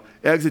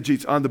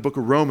exegetes on the book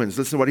of Romans.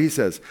 Listen to what he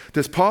says.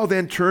 Does Paul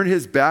then turn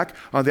his back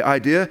on the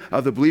idea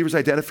of the believer's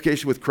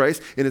identification with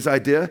Christ in his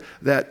idea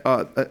that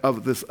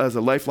of this as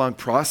a lifelong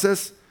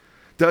process?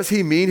 Does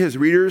he mean his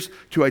readers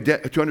to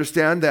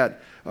understand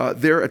that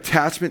their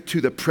attachment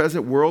to the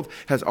present world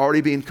has already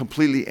been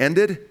completely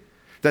ended?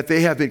 That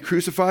they have been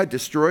crucified,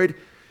 destroyed,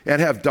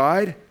 and have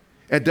died?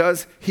 And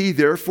does he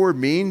therefore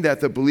mean that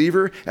the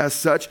believer as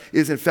such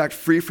is in fact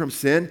free from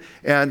sin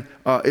and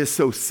is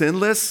so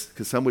sinless?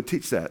 Because some would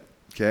teach that,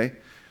 okay?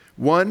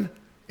 One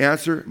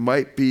answer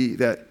might be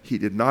that he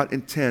did not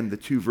intend the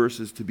two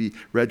verses to be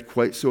read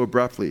quite so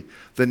abruptly.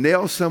 So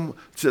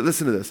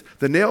listen to this.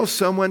 To nail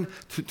someone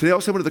to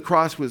the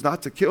cross was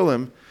not to kill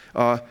him,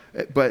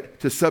 but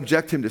to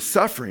subject him to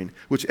suffering,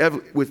 which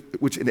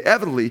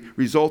inevitably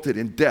resulted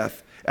in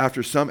death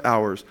after some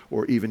hours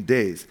or even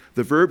days.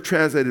 The verb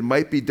translated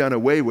might be done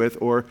away with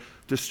or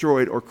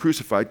destroyed or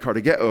crucified,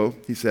 kartageo,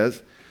 he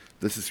says.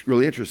 This is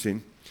really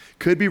interesting.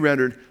 Could be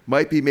rendered,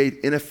 might be made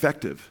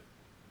ineffective,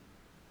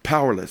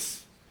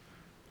 powerless,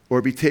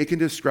 or be taken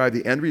to describe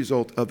the end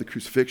result of the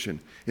crucifixion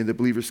in the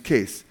believer's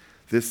case.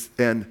 This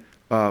at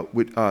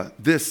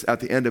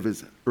the end of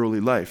his early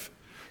life.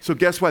 So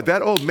guess what?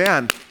 That old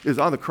man is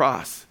on the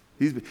cross.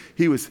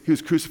 He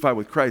was crucified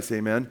with Christ,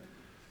 amen?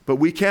 But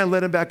we can't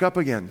let him back up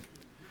again.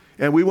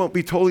 And we won't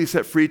be totally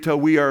set free till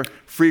we are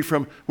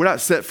we're not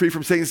set free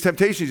from Satan's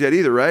temptations yet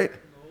either, right?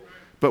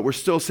 But we're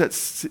still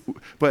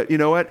but you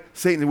know what?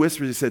 Satan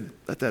whispers, he said,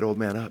 let that old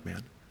man up,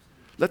 man.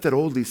 Let that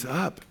old Lisa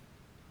up.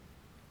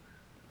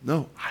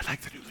 No, I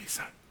like the new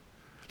Lisa.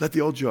 Let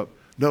the old Joe up.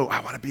 No, I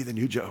want to be the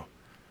new Joe.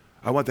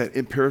 I want that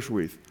imperishable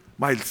wreath.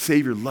 My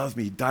Savior loves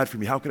me. He died for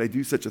me. How can I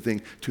do such a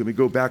thing to him and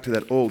go back to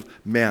that old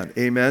man?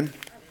 Amen?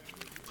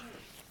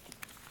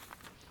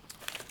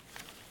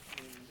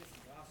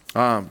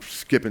 I'm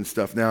skipping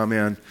stuff now,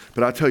 man.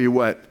 But I'll tell you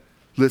what.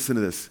 Listen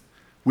to this.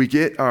 We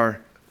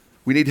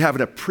need to have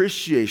an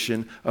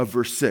appreciation of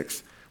verse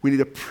 6. We need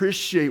to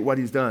appreciate what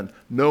he's done,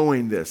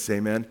 knowing this,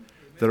 amen,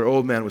 that our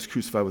old man was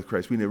crucified with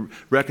Christ. We need to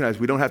recognize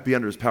we don't have to be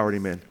under his power,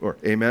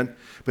 amen.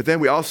 But then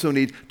we also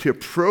need to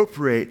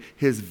appropriate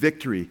his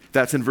victory.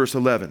 That's in verse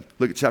 11.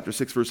 Look at chapter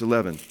 6, verse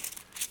 11.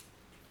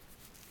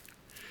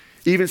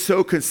 Even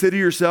so, consider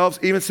yourselves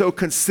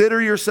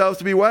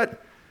to be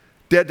what?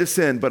 Dead to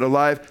sin, but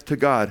alive to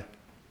God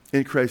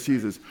in Christ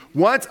Jesus.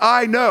 Once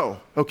I know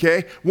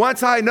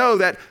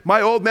that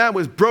my old man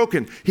was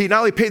broken, he not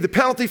only paid the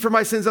penalty for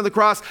my sins on the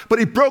cross, but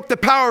he broke the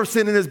power of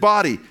sin in his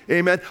body.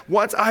 Amen.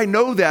 Once I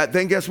know that,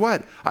 then guess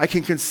what? I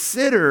can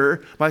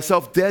consider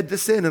myself dead to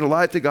sin and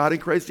alive to God in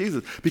Christ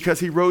Jesus because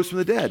he rose from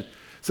the dead.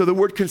 So the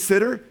word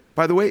consider,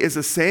 by the way, is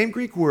the same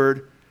Greek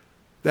word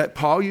that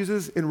Paul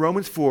uses in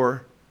Romans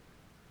 4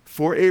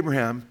 for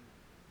Abraham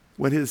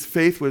when his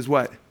faith was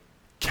what?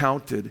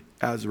 Counted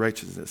as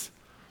righteousness.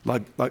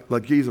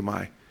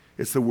 Logizomai.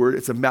 It's the word,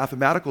 it's a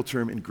mathematical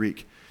term in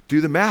Greek.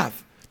 Do the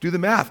math. He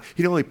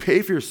didn't only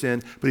pay for your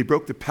sin, but he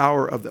broke the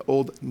power of the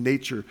old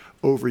nature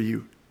over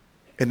you.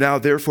 And now,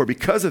 therefore,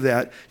 because of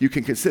that, you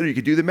can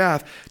do the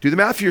math. Do the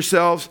math for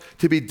yourselves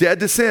to be dead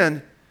to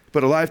sin,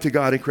 but alive to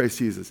God in Christ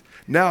Jesus.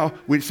 Now,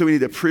 we need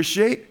to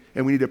appreciate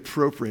and we need to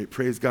appropriate,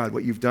 praise God,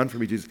 what you've done for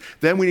me, Jesus.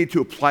 Then we need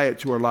to apply it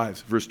to our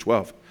lives. Verse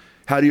 12.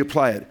 How do you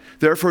apply it?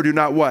 Therefore, do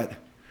not what?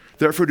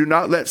 Therefore, do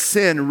not let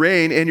sin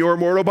reign in your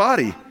mortal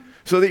body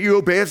so that you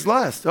obey its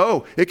lust.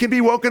 Oh, it can be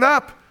woken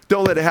up.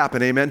 Don't let it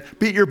happen, amen.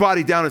 Beat your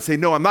body down and say,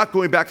 no, I'm not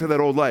going back to that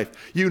old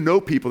life. You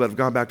know people that have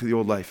gone back to the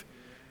old life,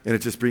 and it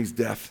just brings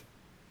death.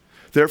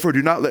 Therefore,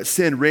 do not let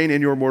sin reign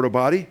in your mortal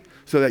body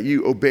so that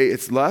you obey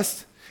its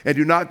lust. And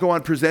do not go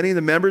on presenting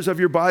the members of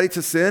your body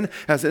to sin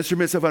as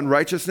instruments of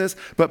unrighteousness,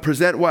 but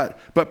present what?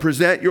 But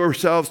present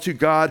yourselves to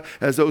God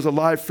as those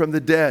alive from the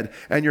dead,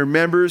 and your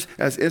members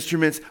as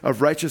instruments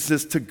of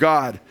righteousness to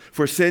God.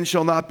 For sin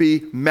shall not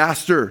be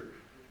master.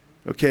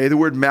 Okay, the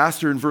word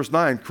master in verse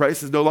 9.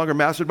 Christ is no longer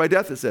mastered by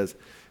death, it says.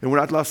 And we're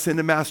not allowed sin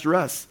to master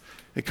us.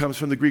 It comes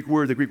from the Greek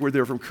word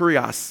there from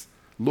kurios,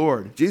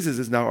 Lord. Jesus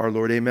is now our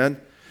Lord,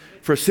 amen.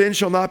 For sin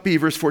shall not be,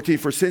 verse 14,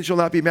 for sin shall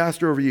not be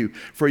master over you.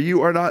 For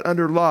you are not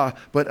under law,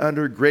 but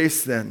under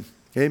grace then.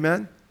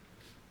 Amen?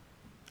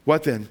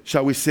 What then?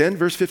 Shall we sin,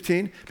 verse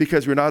 15,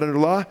 because we're not under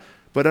law,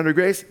 but under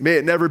grace? May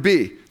it never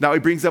be. Now he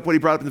brings up what he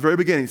brought up in the very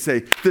beginning.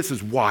 Say, this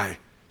is why.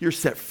 You're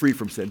set free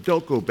from sin.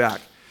 Don't go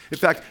back. In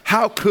fact,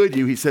 how could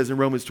you, he says in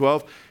Romans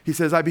 12, he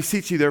says, I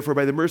beseech you therefore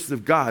by the mercies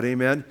of God,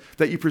 amen,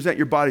 that you present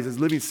your bodies as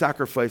living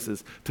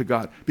sacrifices to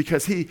God,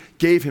 because he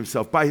gave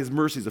himself by his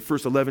mercies, the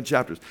first 11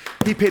 chapters.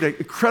 He paid an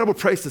incredible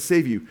price to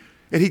save you.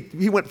 And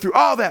he went through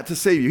all that to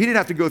save you. He didn't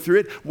have to go through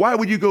it. Why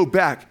would you go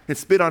back and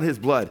spit on his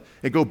blood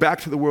and go back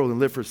to the world and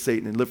live for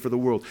Satan and live for the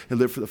world and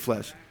live for the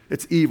flesh?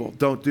 It's evil.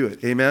 Don't do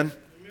it. Amen?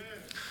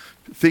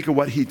 Think of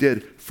what he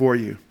did for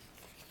you.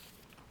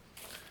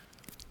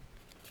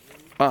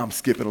 I'm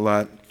skipping a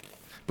lot.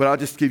 But I'll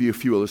just give you a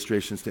few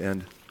illustrations to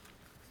end.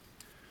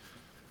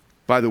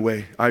 By the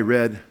way, I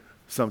read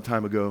some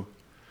time ago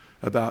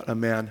about a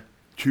man,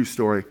 true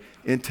story,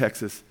 in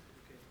Texas.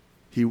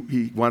 He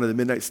wanted a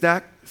midnight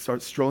snack,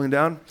 starts strolling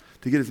down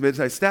to get his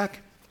midnight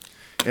snack,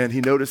 and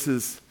he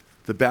notices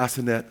the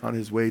bassinet on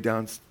his way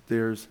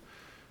downstairs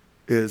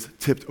is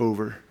tipped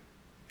over,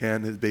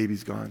 and his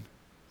baby's gone.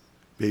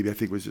 Baby, I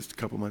think, was just a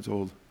couple months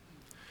old.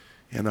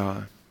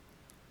 And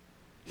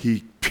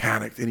he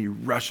panicked and he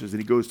rushes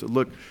and he goes to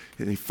look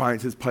and he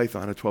finds his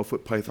python, a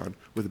 12-foot python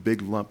with a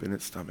big lump in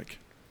its stomach.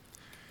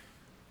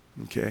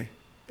 Okay?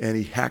 And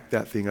he hacked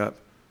that thing up.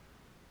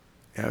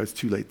 And it was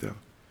too late though.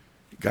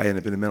 The guy ended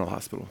up in a mental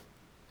hospital.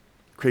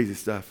 Crazy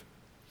stuff.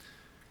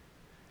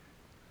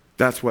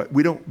 That's what,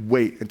 we don't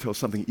wait until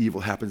something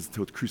evil happens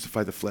to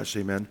crucify the flesh,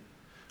 amen?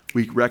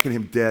 We reckon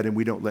him dead and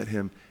we don't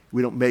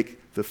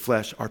make the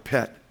flesh our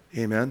pet,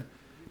 amen?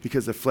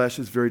 Because the flesh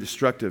is very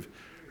destructive.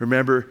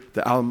 Remember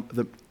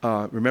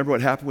remember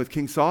what happened with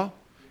King Saul?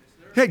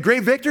 Hey,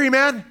 great victory,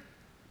 man.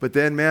 But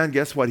then, man,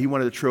 guess what? He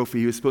wanted a trophy.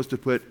 He was supposed to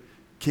put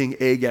King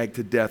Agag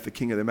to death, the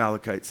king of the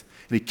Amalekites.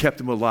 And he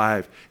kept him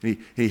alive. And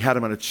he had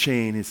him on a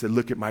chain. He said,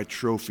 look at my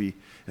trophy.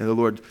 And the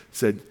Lord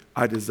said,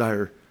 I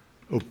desire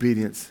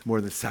obedience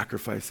more than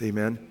sacrifice.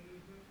 Amen.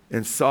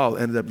 And Saul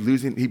ended up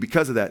losing.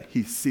 Because of that,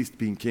 he ceased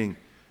being king.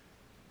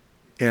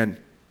 And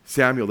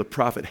Samuel, the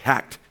prophet,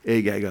 hacked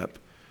Agag up.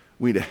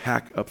 We need to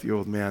hack up the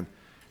old man.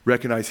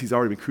 Recognize he's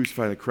already been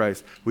crucified in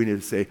Christ. We need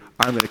to say,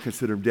 I'm going to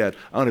consider him dead.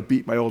 I'm going to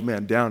beat my old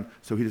man down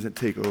so he doesn't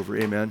take over.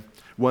 Amen.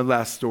 One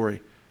last story.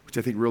 which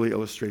I think really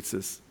illustrates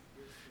this,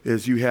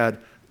 is you had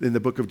in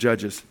the book of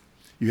Judges,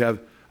 you have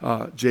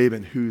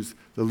Jabin, who's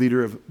the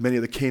leader of many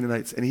of the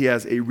Canaanites, and he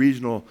has a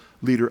regional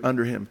leader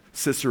under him,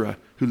 Sisera,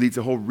 who leads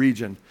a whole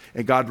region.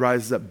 And God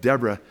rises up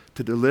Deborah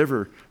to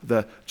deliver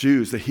the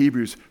Jews, the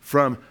Hebrews,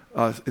 from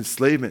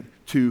enslavement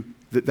to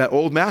that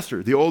old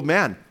master, the old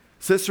man,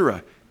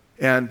 Sisera.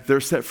 And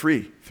they're set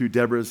free through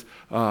Deborah's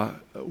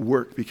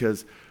work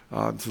because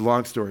it's a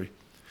long story.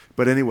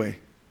 But anyway,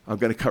 I'm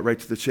going to cut right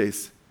to the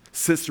chase.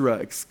 Sisera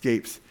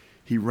escapes.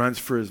 He runs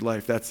for his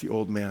life. That's the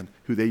old man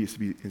who they used to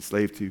be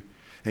enslaved to.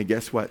 And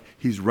guess what?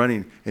 He's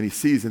running, and he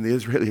sees in the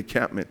Israeli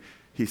encampment,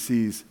 he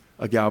sees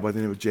a gal by the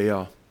name of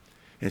Jael.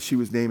 And she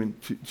was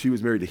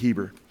married to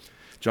Heber.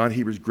 John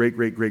Heber's great.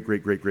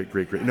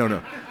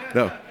 No,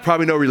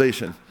 probably no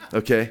relation,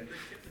 okay?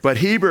 But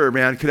Heber,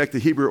 man, connected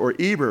to Heber or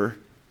Eber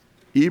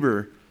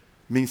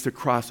means to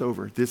cross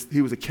over.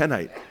 He was a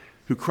Kenite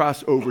who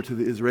crossed over to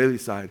the Israeli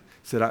side.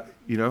 Said,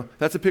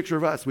 that's a picture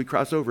of us. We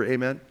cross over,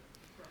 amen?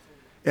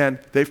 And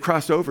they've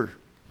crossed over.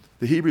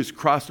 The Hebrews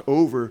crossed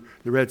over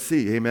the Red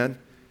Sea, amen?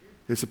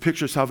 It's a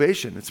picture of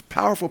salvation. It's a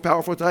powerful,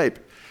 powerful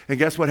type. And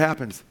guess what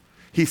happens?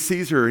 He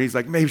sees her, and he's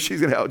like, maybe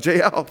she's going to help.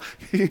 Jael,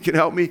 you can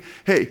help me?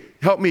 Hey,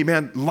 help me,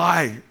 man.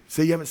 Lie.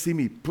 Say you haven't seen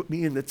me. Put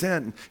me in the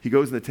tent. He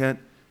goes in the tent.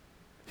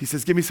 He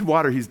says, give me some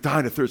water. He's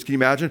dying of thirst. Can you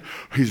imagine?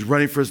 He's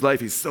running for his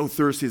life. He's so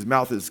thirsty. His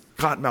mouth is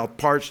cotton mouth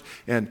parched.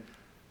 And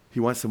he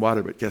wants some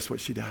water, but guess what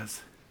she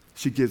does?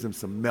 She gives him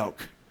some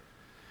milk.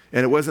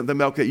 And it wasn't the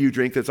milk that you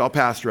drink that's all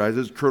pasteurized.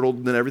 It's curdled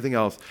and everything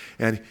else.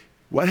 And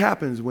what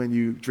happens when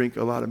you drink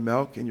a lot of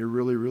milk and you're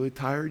really, really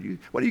tired?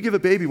 What do you give a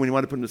baby when you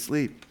want to put him to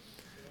sleep?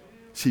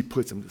 She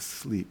puts him to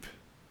sleep.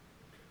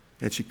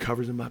 And she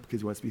covers him up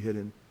because he wants to be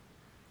hidden.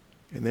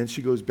 And then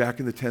she goes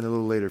back in the tent a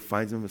little later,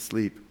 finds him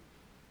asleep.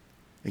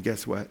 And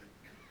guess what?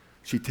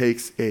 She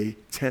takes a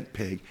tent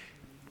peg,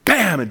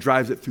 bam, and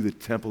drives it through the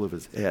temple of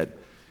his head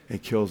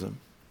and kills him.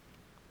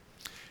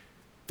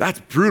 That's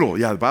brutal.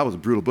 Yeah, the Bible's a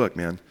brutal book,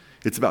 man.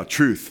 It's about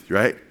truth,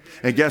 right?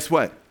 And guess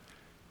what?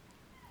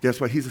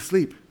 He's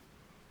asleep.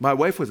 My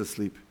wife was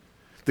asleep.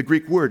 The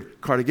Greek word,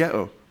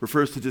 kardigeo,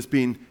 refers to just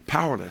being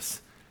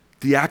powerless,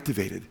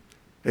 deactivated,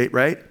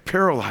 right?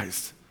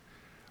 Paralyzed.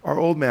 Our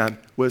old man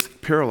was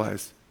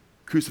paralyzed,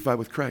 crucified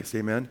with Christ,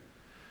 amen?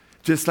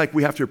 Just like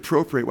we have to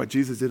appropriate what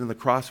Jesus did on the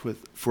cross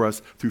for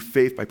us through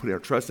faith by putting our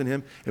trust in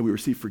him, and we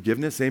receive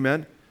forgiveness,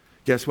 amen?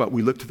 Guess what?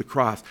 We look to the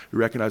cross. We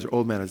recognize our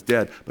old man is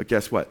dead, but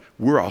guess what?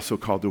 We're also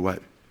called to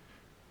what?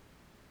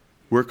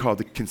 We're called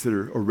to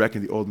consider or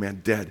reckon the old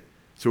man dead.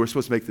 So we're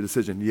supposed to make the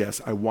decision,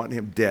 yes, I want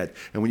him dead.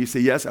 And when you say,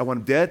 yes, I want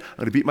him dead, I'm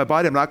going to beat my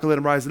body, I'm not going to let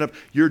him rise up,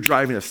 you're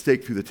driving a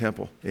stake through the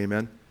temple,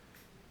 amen,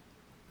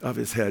 of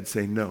his head,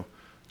 saying no.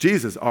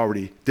 Jesus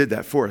already did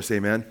that for us,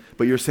 amen?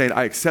 But you're saying,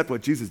 I accept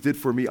what Jesus did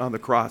for me on the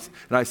cross.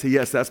 And I say,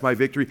 yes, that's my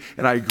victory.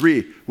 And I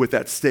agree with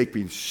that stake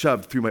being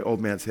shoved through my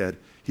old man's head.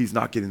 He's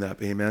not getting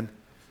up, amen?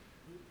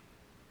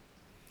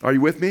 Are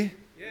you with me?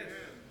 Yes.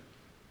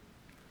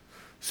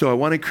 So I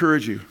want to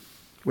encourage you,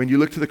 when you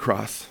look to the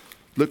cross,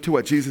 look to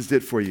what Jesus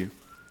did for you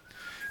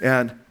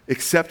and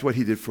accept what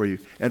he did for you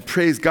and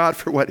praise God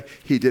for what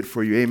he did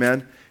for you,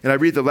 amen? And I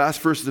read the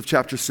last verses of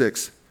chapter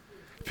 6.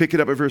 Pick it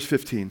up at verse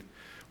 15.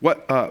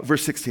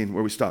 Verse 16,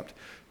 where we stopped.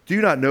 Do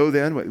you not know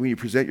then, when you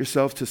present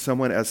yourselves to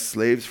someone as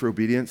slaves for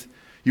obedience,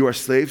 you are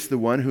slaves to the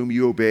one whom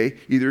you obey,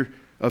 either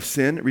of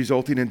sin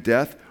resulting in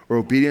death or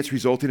obedience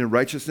resulting in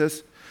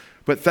righteousness?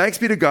 But thanks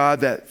be to God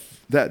that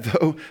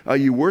though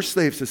you were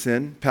slaves to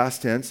sin,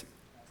 past tense,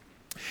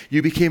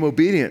 you became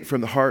obedient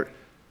from the heart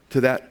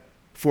to that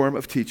form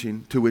of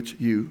teaching to which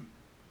you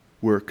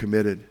were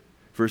committed.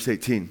 Verse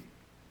 18.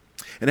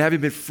 And having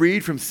been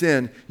freed from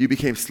sin, you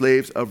became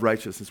slaves of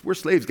righteousness. We're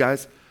slaves,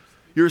 guys.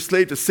 You're a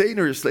slave to Satan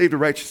or you're a slave to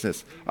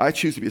righteousness. I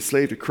choose to be a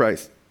slave to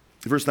Christ.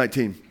 Verse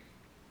 19.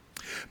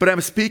 But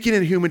I'm speaking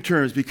in human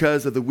terms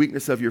because of the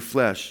weakness of your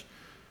flesh.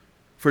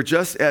 For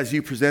just as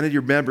you presented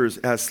your members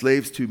as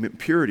slaves to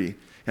impurity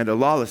and to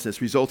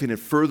lawlessness, resulting in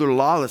further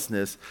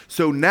lawlessness,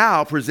 so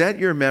now present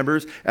your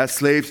members as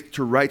slaves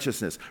to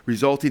righteousness,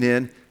 resulting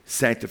in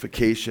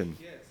sanctification.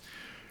 Yes.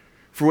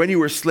 For when you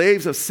were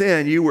slaves of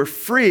sin, you were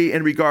free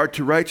in regard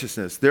to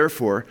righteousness.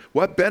 Therefore,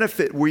 what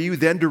benefit were you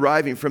then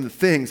deriving from the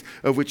things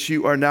of which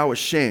you are now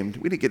ashamed?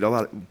 We didn't get a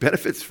lot of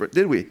benefits,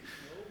 did we? No.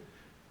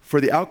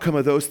 For the outcome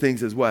of those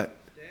things is what?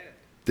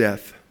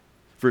 Death.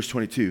 Verse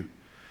 22.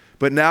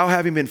 But now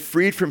having been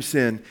freed from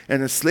sin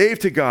and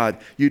enslaved to God,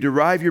 you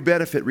derive your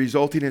benefit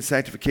resulting in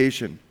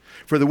sanctification.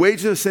 For the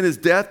wages of sin is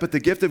death, but the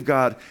gift of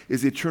God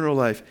is eternal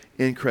life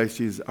in Christ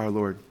Jesus our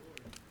Lord.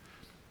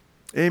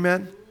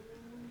 Amen.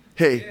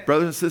 Hey,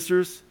 brothers and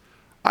sisters,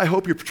 I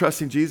hope you're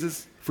trusting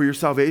Jesus for your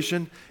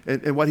salvation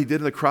and what he did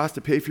on the cross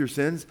to pay for your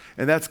sins.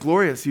 And that's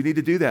glorious. You need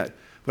to do that.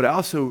 But I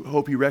also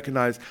hope you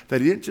recognize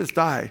that he didn't just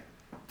die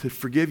to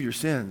forgive your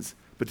sins,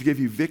 but to give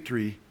you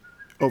victory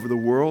over the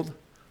world,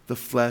 the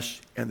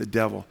flesh, and the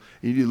devil.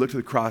 And you need to look to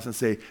the cross and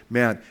say,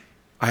 man,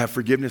 I have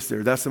forgiveness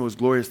there. That's the most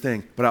glorious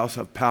thing. But I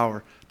also have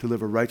power to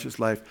live a righteous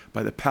life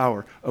by the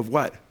power of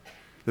what?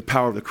 The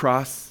power of the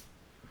cross,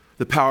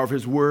 the power of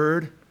his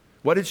word,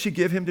 What did she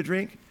give him to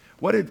drink?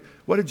 What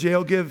did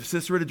Jael give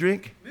Sisera to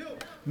drink?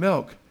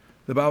 Milk.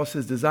 The Bible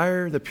says,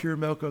 desire the pure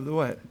milk of the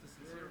what?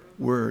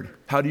 Word.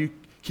 How do you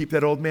keep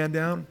that old man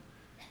down?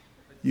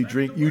 You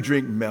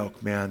drink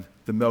milk, man.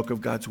 The milk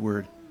of God's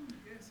word.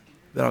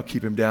 That'll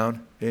keep him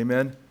down.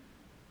 Amen.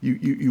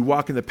 You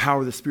walk in the power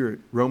of the Spirit.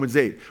 Romans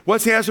 8.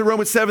 What's the answer to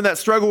Romans 7, that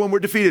struggle when we're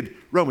defeated?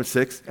 Romans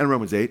 6 and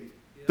Romans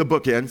 8. The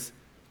book ends.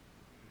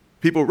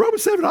 People,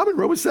 Romans 7, I'm in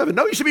Romans 7.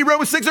 No, you should be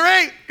Romans 6 or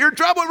 8. You're in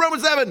trouble in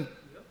Romans 7.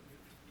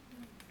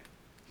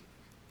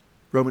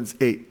 Romans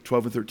 8,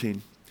 12 and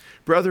 13.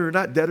 Brother, are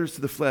not debtors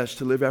to the flesh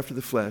to live after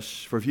the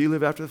flesh. For if ye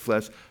live after the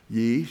flesh,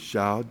 ye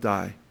shall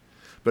die.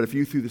 But if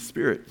you through the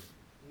Spirit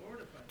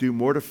do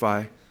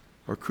mortify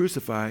or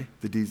crucify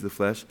the deeds of the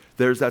flesh,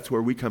 that's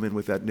where we come in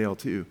with that nail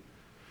too.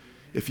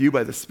 If you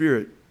by the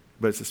Spirit,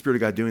 but it's the Spirit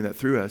of God doing that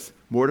through us,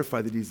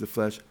 mortify the deeds of the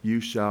flesh,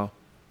 you shall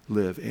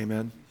live.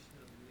 Amen.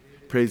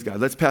 Praise God.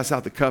 Let's pass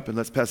out the cup and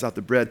let's pass out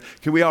the bread.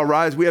 Can we all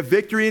rise? We have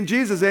victory in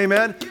Jesus.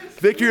 Amen.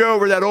 Victory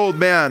over that old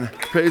man.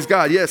 Praise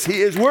God. Yes,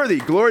 he is worthy.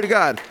 Glory to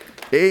God.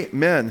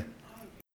 Amen.